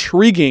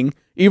intriguing,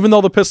 even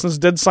though the Pistons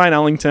did sign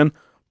Ellington.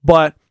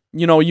 But,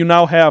 you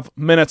now have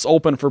minutes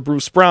open for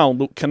Bruce Brown,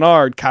 Luke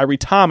Kennard, Kyrie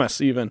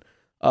Thomas even.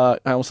 I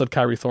almost said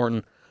Kyrie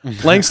Thornton.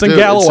 Langston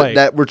Galloway.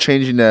 We're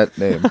changing that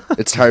name.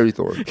 It's Kyrie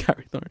Thornton.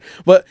 Kyrie Thornton.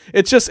 But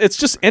it's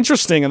just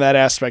interesting in that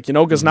aspect,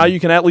 because now you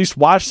can at least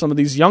watch some of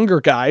these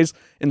younger guys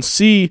and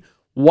see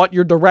what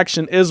your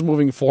direction is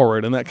moving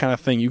forward and that kind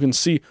of thing. You can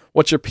see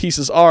what your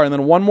pieces are. And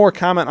then one more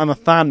comment on the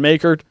Thon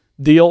Maker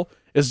deal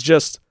is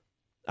just,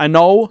 I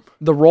know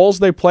the roles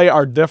they play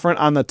are different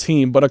on the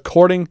team, but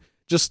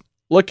just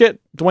look at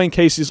Dwayne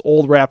Casey's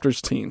old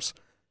Raptors teams.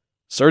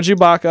 Serge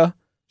Ibaka,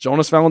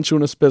 Jonas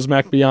Valanciunas,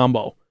 Bismack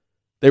Biyombo.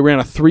 They ran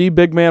a 3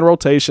 big man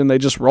rotation. They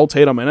just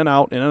rotate them in and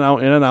out, in and out,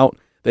 in and out.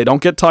 They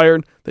don't get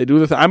tired. They do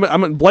the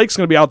thing. Blake's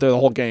going to be out there the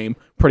whole game,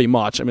 pretty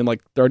much.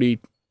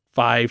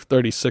 35,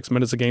 36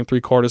 minutes a game,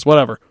 3 quarters,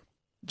 whatever.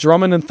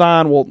 Drummond and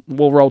Thon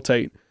will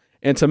rotate.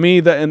 And to me,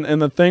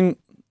 the thing,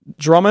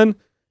 Drummond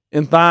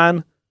and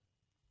Thon,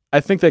 I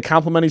think they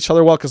complement each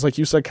other well because, like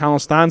you said, Colin,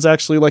 Thon's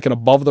actually like an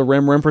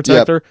above-the-rim rim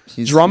protector.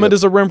 Yep. Drummond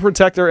is a rim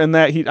protector in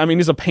that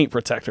he's a paint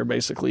protector,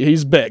 basically.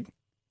 He's big.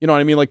 You know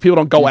what I mean? Like, people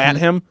don't go at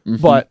him,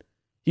 but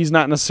he's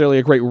not necessarily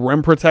a great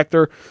rim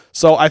protector.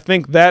 So I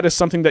think that is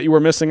something that you were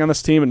missing on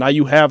this team, and now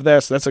you have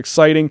that, so that's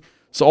exciting.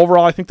 So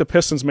overall, I think the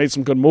Pistons made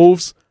some good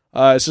moves.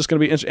 It's just going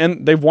to be interesting.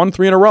 And they've won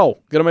 3 in a row.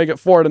 Going to make it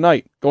 4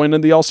 tonight, going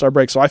into the All-Star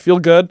break. So I feel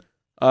good.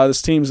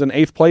 This team's in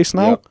 8th place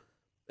now.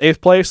 Yep.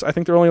 8th place. I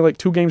think they're only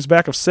 2 games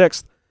back of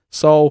 6th.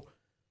 So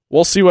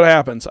we'll see what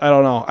happens. I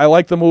don't know. I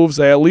like the moves.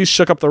 They at least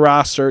shook up the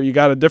roster. You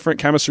got a different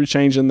chemistry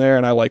change in there,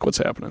 and I like what's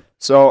happening.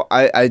 So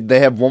they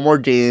have one more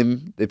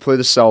game. They play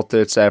the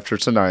Celtics after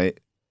tonight.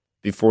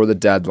 Before the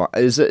deadline,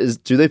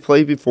 do they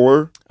play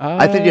before?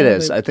 I think it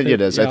is. I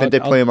think they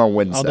play them on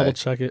Wednesday. I'll double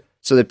check it.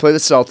 So they play the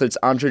Celtics.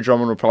 Andre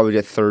Drummond will probably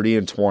get 30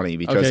 and 20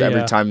 because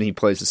every time he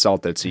plays the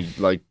Celtics,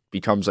 he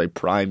becomes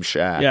prime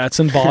Shaq. Yeah, it's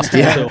in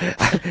Boston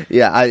too.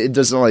 Yeah, it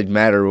doesn't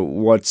matter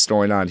what's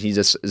going on. He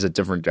just is a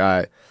different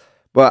guy.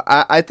 But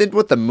I think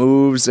with the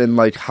moves and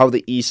how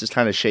the East is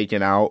kind of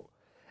shaken out,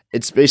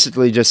 it's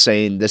basically just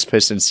saying this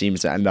Pistons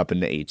seems to end up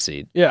in the 8th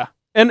seed. Yeah.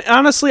 And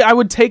honestly, I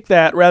would take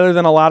that rather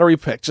than a lottery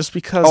pick just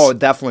because... Oh,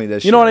 definitely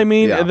this year. You know what I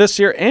mean? Yeah. This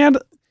year. And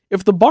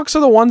if the Bucks are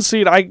the 1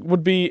 seed, I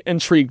would be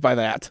intrigued by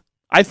that.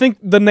 I think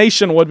the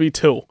nation would be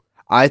too.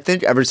 I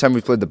think every time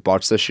we played the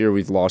Bucks this year,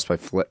 we've lost by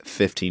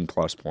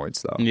 15-plus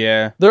points, though.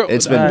 Yeah.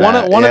 It's been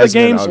one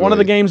of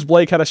the games,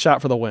 Blake had a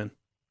shot for the win.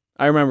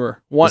 I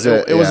remember.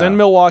 It was in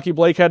Milwaukee.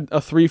 Blake had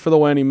a 3 for the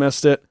win. He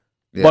missed it.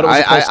 Yeah, but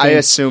I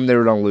assumed they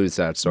were going to lose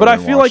that. So but I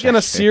feel like in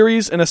a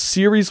series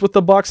with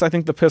the Bucks, I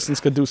think the Pistons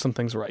could do some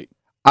things right.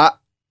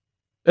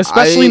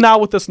 Especially now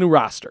with this new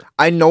roster.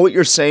 I know what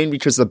you're saying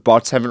because the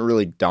Bucks haven't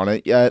really done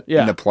it yet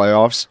in the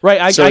playoffs. Right,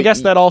 I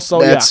guess that also,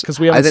 because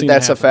we haven't seen I think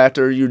that's a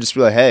factor. You just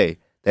be like, hey,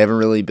 they haven't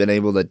really been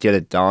able to get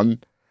it done.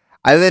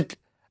 I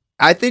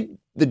think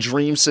the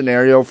dream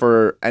scenario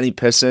for any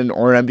Piston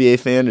or an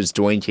NBA fan is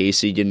Dwayne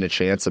Casey getting a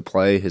chance to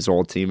play his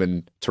old team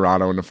in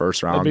Toronto in the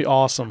first round. That'd be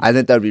awesome. I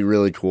think that'd be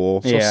really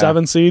cool. So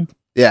 7 seed?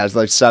 Yeah,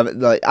 it's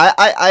 7.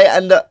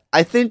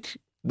 I think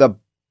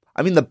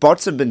I mean, the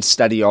Bucks have been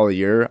steady all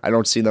year. I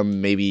don't see them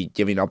maybe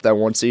giving up that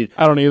 1 seed.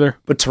 I don't either.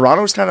 But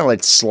Toronto's kind of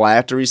like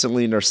slacked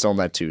recently, and they're still in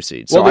that 2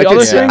 seed. So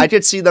Well, I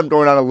could see them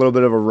going on a little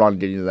bit of a run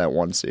getting to that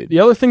 1 seed. The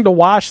other thing to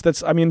watch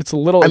it's a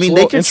little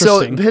they can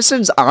still. interesting.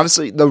 Pistons,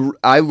 honestly,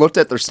 I looked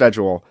at their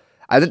schedule.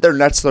 I think their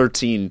next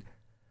 13.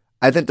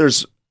 I think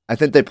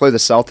they play the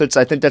Celtics.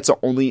 I think that's the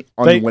only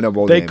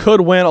unwinnable They game.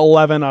 could win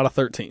 11 out of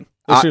 13.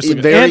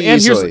 Very and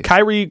easily.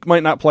 Kyrie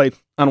might not play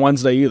on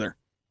Wednesday either.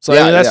 So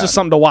Yeah, that's just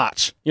something to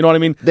watch. You know what I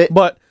mean?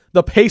 But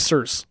the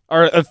Pacers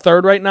are at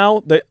third right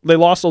now. They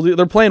lost.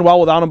 They're playing well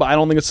without him, but I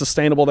don't think it's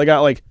sustainable. They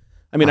got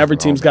every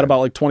team's got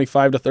about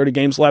 25 to 30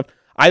 games left.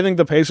 I think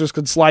the Pacers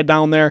could slide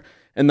down there,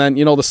 and then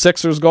the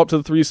Sixers go up to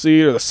the 3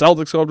 seed, or the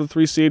Celtics go up to the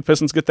 3 seed.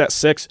 Pistons get that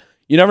 6.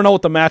 You never know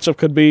what the matchup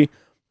could be,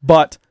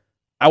 but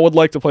I would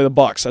like to play the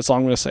Bucks. That's all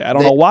I'm going to say. I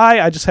don't know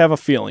why. I just have a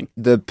feeling.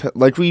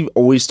 Like we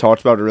always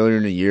talked about earlier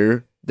in the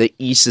year, the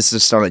East is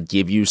just going to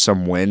give you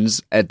some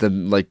wins at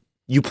the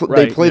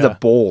they play the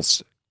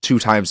Bulls 2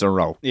 times in a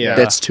row. Yeah.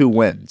 That's 2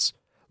 wins.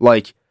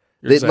 Like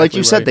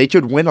you said, right. they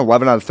could win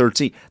 11 out of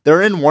 13.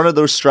 They're in one of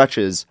those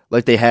stretches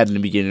like they had in the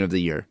beginning of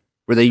the year,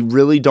 where they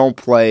really don't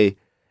play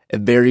a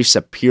very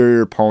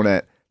superior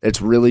opponent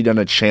that's really going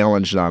to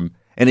challenge them.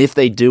 And if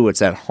they do,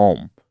 it's at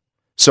home.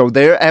 So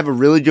they have a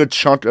really good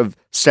chunk of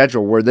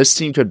schedule where this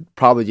team could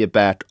probably get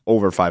back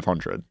over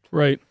 500.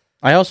 Right.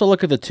 I also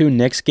look at the 2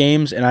 Knicks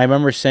games, and I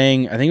remember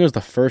saying, I think it was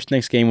the first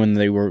Knicks game when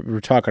we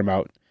were talking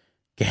about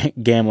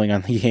gambling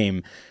on the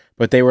game,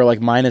 but they were like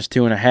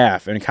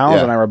 -2.5, and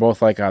Collins and I were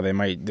both like, oh,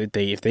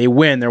 if they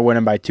win, they're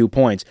winning by 2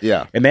 points.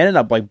 Yeah. And they ended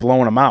up like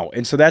blowing them out.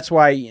 And so that's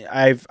why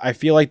I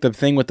feel like the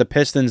thing with the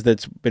Pistons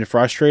that's been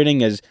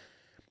frustrating is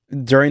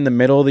during the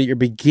middle of the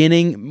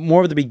year,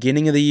 more of the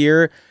beginning of the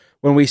year,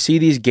 when we see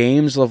these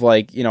games of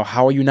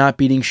how are you not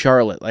beating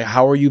Charlotte? Like,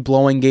 how are you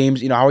blowing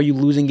games? How are you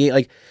losing games?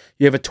 Like,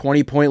 you have a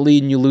 20-point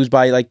lead and you lose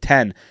by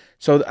 10.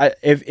 So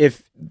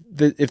if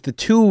the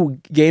 2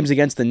 games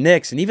against the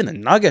Knicks and even the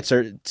Nuggets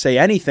say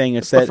anything,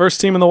 it's the first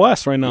team in the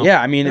West right now.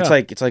 Yeah, I mean, it's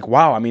like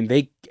wow. I mean,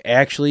 they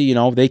actually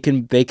they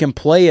can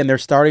play, and they're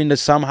starting to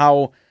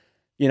somehow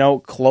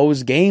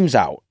close games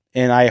out.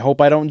 And I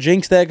hope I don't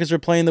jinx that because they're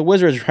playing the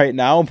Wizards right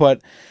now.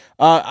 But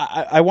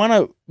I want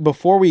to,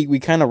 before we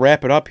kind of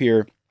wrap it up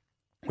here,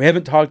 we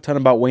haven't talked a ton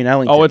about Wayne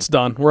Ellington. Oh, it's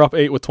done. We're up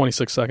 8 with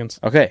 26 seconds.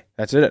 Okay,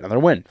 that's it. Another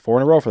win. 4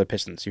 in a row for the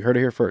Pistons. You heard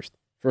it here first.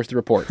 First to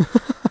report.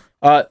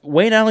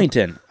 Wayne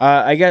Ellington.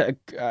 I got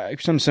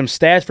some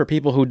stats for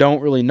people who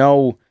don't really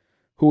know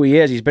who he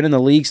is. He's been in the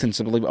league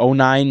since, I believe,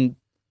 09,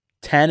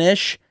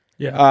 10-ish.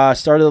 Yeah.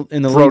 Started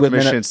in the Broke league with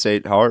Michigan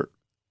State Heart.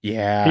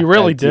 Yeah. He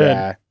really did.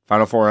 Yeah.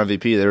 Final Four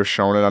MVP. They were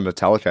showing it on the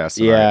telecast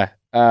tonight. Yeah.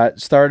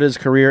 Started his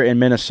career in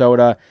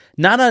Minnesota.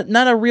 Not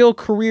a real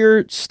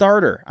career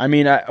starter. I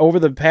mean, over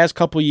the past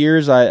couple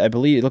years, I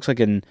believe it looks like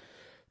in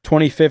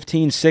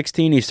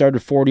 2015-16, he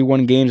started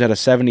 41 games out of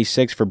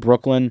 76 for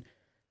Brooklyn.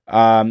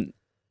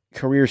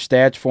 Career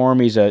stats for him,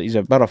 he's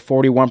about a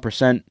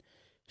 41%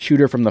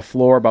 shooter from the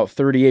floor, about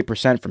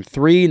 38% from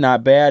 3.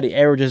 Not bad. He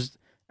averages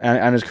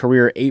on his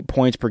career 8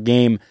 points per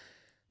game.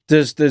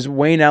 Does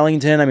Wayne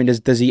Ellington? I mean,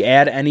 does he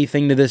add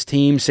anything to this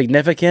team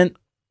significant?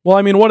 Well,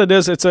 I mean, what it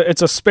is, it's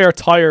a spare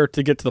tire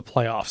to get to the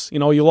playoffs.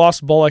 You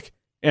lost Bullock,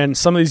 and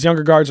some of these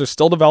younger guards are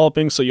still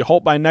developing, so you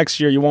hope by next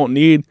year you won't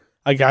need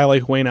a guy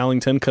like Wayne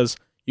Ellington because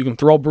you can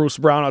throw Bruce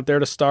Brown out there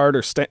to start,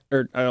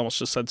 or I almost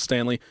just said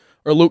Stanley,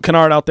 or Luke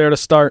Kennard out there to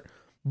start.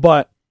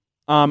 But,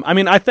 I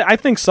mean, I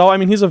think so. I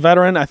mean, he's a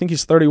veteran. I think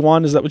he's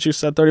 31. Is that what you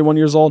said, 31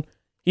 years old?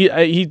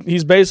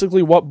 He's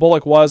basically what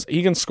Bullock was.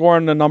 He can score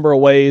in a number of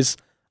ways.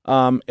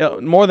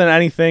 More than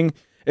anything,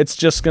 it's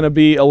just going to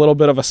be a little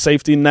bit of a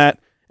safety net.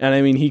 And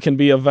I mean, he can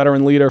be a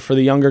veteran leader for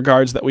the younger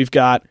guards that we've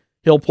got.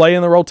 He'll play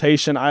in the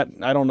rotation. I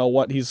don't know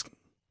what he's.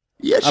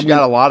 Yeah, she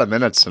got a lot of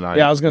minutes tonight.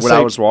 Yeah, I was going to say.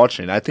 When I was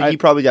watching, I think he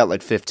probably got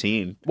like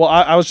 15. Well,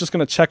 I was just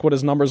going to check what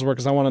his numbers were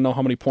because I want to know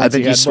how many points I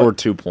think he had. he scored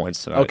 2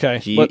 points tonight. Okay,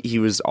 he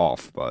was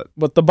off, but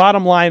the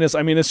bottom line is,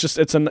 I mean, it's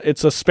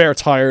a spare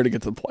tire to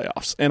get to the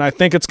playoffs, and I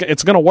think it's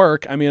going to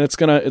work. I mean, it's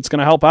going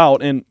to help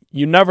out, and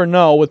you never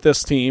know with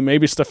this team.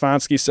 Maybe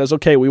Stefanski says,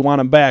 okay, we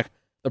want him back.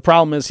 The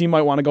problem is he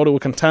might want to go to a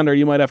contender.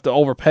 You might have to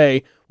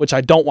overpay, which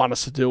I don't want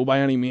us to do by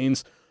any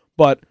means,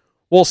 but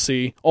we'll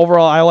see.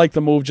 Overall, I like the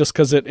move just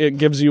because it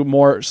gives you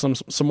some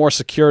more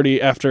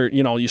security after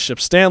you ship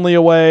Stanley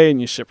away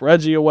and you ship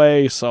Reggie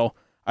away. So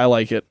I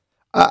like it.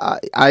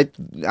 I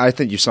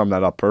think you summed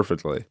that up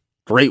perfectly.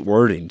 Great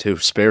wording too.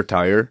 Spare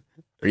tire.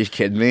 Are you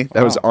kidding me?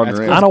 That was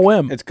unreal. On a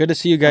whim. It's good to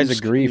see you guys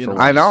agree for once.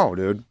 I know,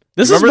 dude.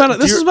 This has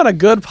been a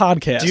good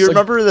podcast. Do you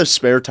remember the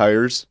spare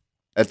tires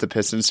at the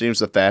Pistons teams?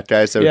 The fat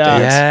guys that would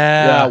dance.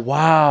 Yeah.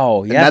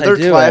 Wow. Yeah. Another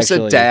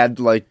classic dad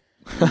like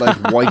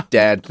white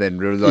dad thing.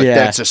 Like,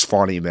 that's just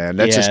funny, man.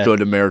 That's just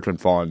good American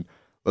fun.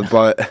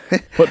 But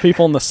put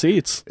people in the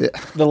seats.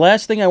 The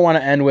last thing I want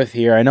to end with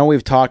here, I know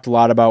we've talked a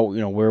lot about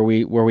where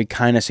we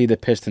kind of see the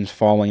Pistons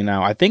falling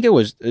now. I think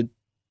was it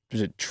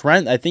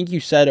Trent? I think you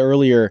said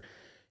earlier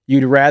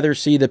you'd rather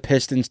see the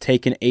Pistons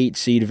take an 8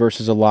 seed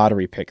versus a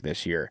lottery pick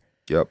this year.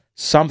 Yep.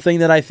 Something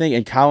that I think,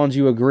 and Collins,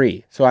 you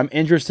agree. So I'm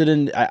interested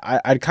in,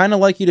 I'd kind of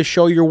like you to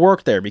show your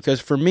work there,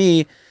 because for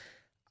me,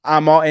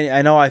 and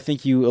I know I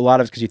think a lot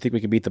of it's because you think we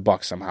can beat the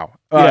Bucks somehow.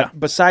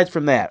 Besides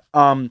from that,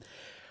 I'm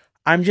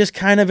just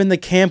kind of in the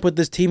camp with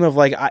this team of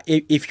like,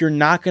 if you're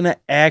not going to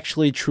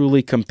actually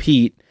truly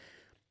compete,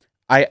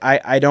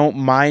 I don't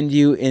mind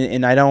you,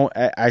 and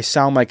I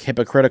sound like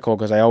hypocritical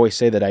because I always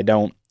say that I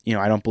don't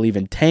believe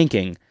in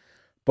tanking.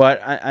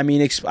 But I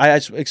mean,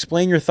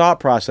 explain your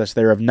thought process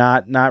there of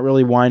not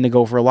really wanting to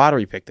go for a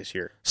lottery pick this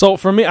year. So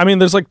for me, I mean,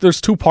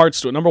 there's two parts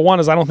to it. Number one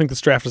is I don't think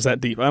this draft is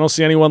that deep. I don't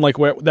see anyone like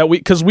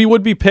because we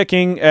would be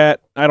picking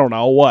at, I don't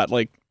know what,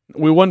 like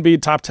we wouldn't be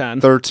top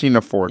 10, 13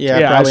 or 14.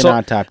 Yeah, probably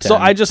not top 10. So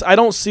I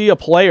don't see a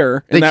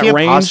player in that range. They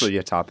can't possibly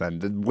get top 10.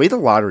 The way the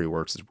lottery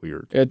works is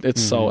weird.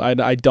 It's so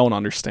I don't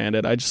understand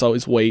it. I just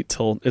always wait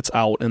till it's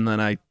out and then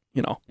I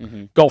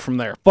go from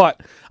there.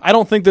 But I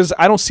don't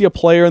see a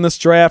player in this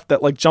draft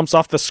that like jumps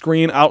off the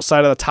screen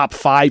outside of the top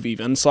 5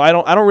 even. So I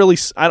don't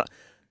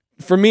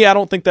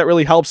think that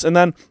really helps. And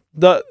then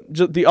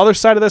the other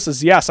side of this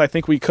is, yes, I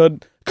think we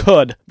could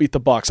beat the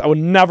Bucks. I would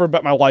never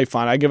bet my life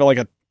on it. I give it like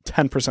a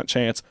 10%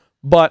 chance,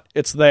 but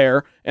it's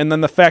there. And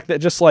then the fact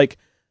that just like,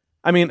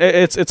 I mean,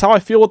 it's how I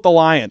feel with the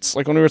Lions.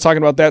 Like when we were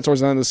talking about that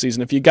towards the end of the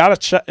season, if you got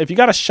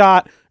a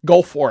shot,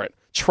 go for it.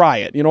 Try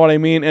it. You know what I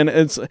mean? And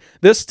it's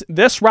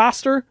this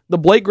roster, the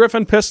Blake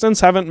Griffin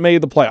Pistons haven't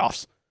made the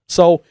playoffs.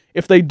 So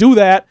if they do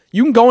that,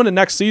 you can go into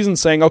next season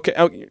saying,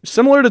 okay,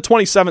 similar to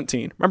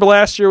 2017. Remember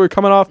last year we were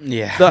coming off?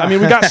 Yeah. We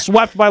got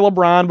swept by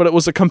LeBron, but it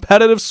was a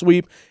competitive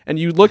sweep. And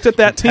you looked at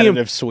that team.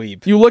 Competitive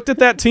sweep. You looked at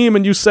that team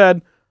and you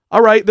said,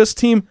 all right, this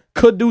team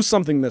could do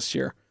something this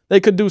year. They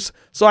could do.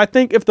 So I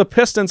think if the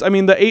Pistons,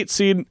 the 8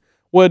 seed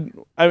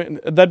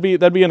that'd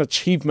be an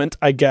achievement,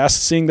 I guess,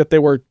 seeing that they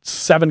were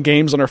 7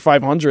 games under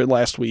 500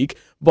 last week.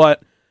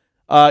 But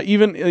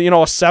even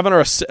a 7 or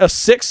a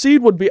 6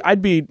 seed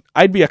I'd be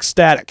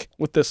ecstatic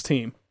with this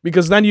team,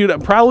 because then you'd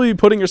probably be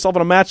putting yourself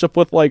in a matchup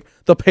with like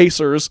the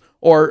Pacers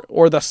or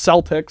the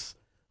Celtics,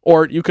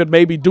 or you could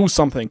maybe do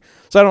something.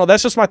 So I don't know.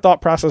 That's just my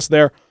thought process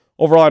there.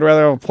 Overall, I'd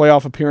rather have a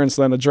playoff appearance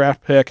than a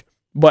draft pick,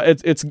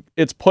 but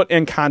it's put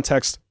in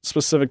context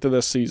specific to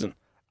this season.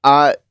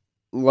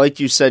 Like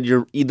you said,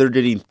 you're either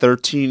getting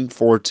 13,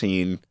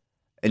 14,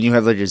 and you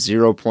have like a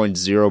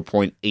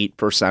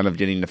 0.8% of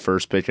getting the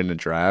first pick in the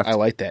draft. I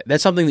like that.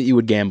 That's something that you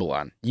would gamble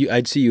on.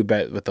 I'd see you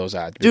bet with those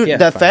odds. Dude,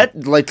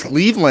 like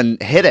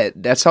Cleveland hit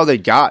it. That's how they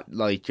got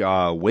like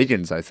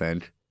Wiggins, I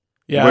think.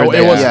 Yeah,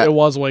 it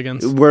was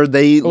Wiggins. Where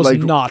it was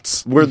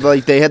nuts. Where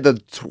like they had the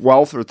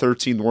 12th or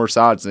 13th worst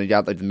odds, and they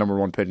got like the number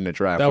 1 pick in the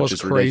draft. That which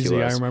was is crazy.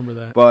 Ridiculous. I remember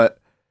that. But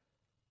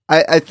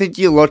I think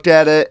you looked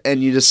at it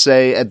and you just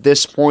say, at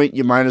this point,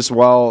 you might as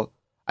well.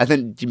 I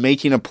think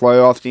making a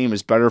playoff team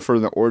is better for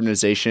the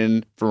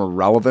organization from a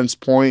relevance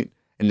point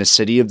in the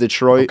city of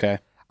Detroit. Okay.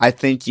 I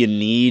think you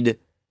need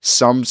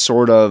some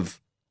sort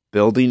of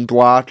building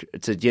block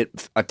to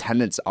get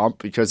attendance up,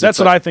 because that's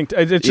what I think.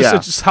 It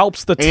just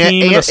helps the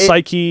team, and the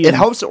psyche. It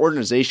helps the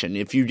organization.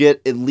 If you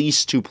get at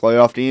least 2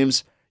 playoff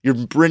teams, you're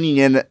bringing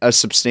in a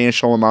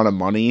substantial amount of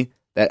money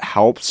that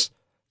helps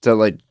to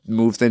like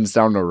move things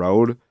down the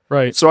road.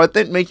 Right. So I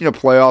think making a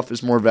playoff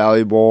is more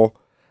valuable.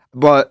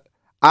 But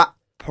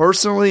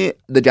personally,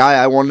 the guy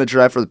I wanted to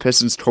draft for the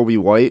Pistons, Kobe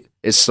White,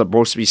 is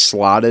supposed to be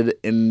slotted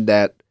in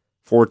that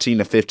 14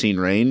 to 15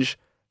 range.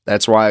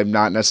 That's why I'm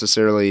not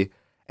necessarily...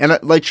 And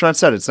like Trent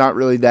said, it's not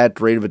really that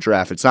great of a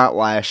draft. It's not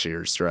last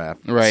year's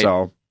draft. Right.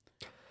 So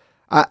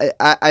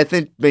I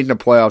think making the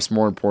playoffs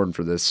more important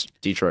for this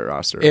Detroit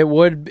roster. It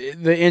would.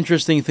 The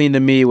interesting thing to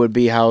me would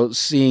be how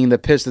seeing the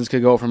Pistons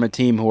could go from a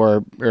team who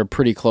are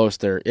pretty close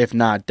there, if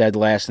not dead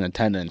last in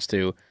attendance,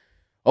 to,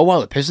 oh wow,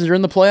 the Pistons are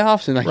in the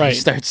playoffs, and you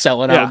start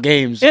selling out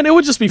games, and it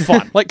would just be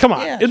fun. Like, come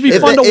on, it'd be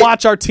fun to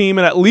watch our team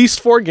in at least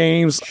 4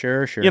 games.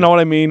 Sure. You know what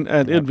I mean?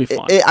 And it'd be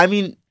fun. I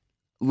mean,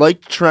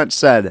 like Trent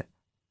said,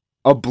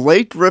 a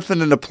Blake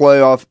Griffin in the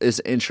playoff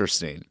is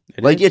interesting.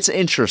 It's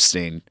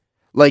interesting.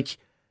 Like.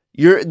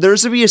 There's going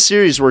to be a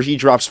series where he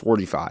drops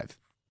 45.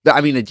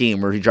 I mean, a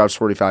game where he drops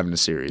 45 in a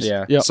series.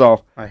 Yeah. Yep.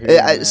 So,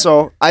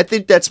 I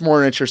think that's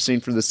more interesting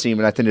for this team,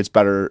 and I think it's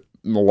better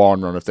in the long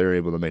run if they're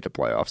able to make the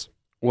playoffs.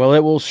 Well, it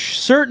will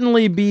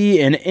certainly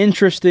be an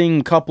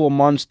interesting couple of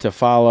months to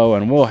follow,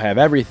 and we'll have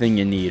everything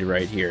you need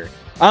right here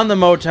on the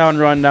Motown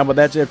Rundown. But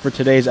that's it for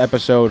today's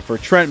episode. For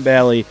Trent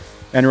Bailey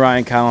and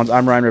Ryan Collins,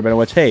 I'm Ryan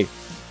Rabinowitz. Hey,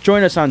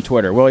 join us on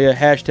Twitter, will you?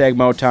 Hashtag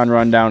Motown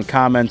Rundown,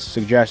 comments,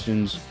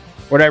 suggestions,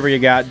 whatever you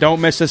got. Don't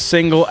miss a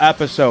single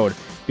episode.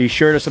 Be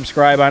sure to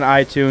subscribe on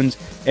iTunes,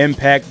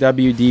 Impact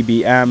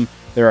WDBM.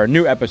 There are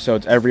new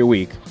episodes every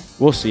week.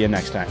 We'll see you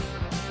next time.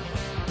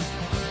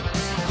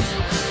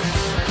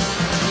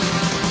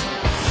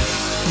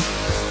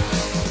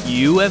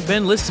 You have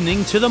been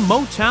listening to the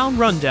Motown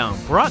Rundown,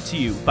 brought to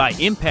you by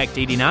Impact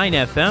 89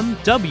 FM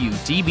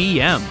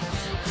WDBM.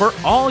 For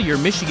all your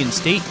Michigan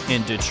State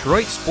and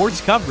Detroit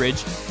sports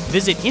coverage,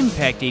 visit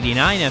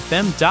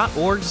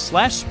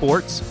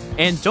impact89fm.org/sports,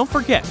 and don't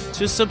forget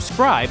to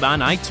subscribe on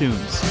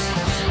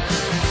iTunes.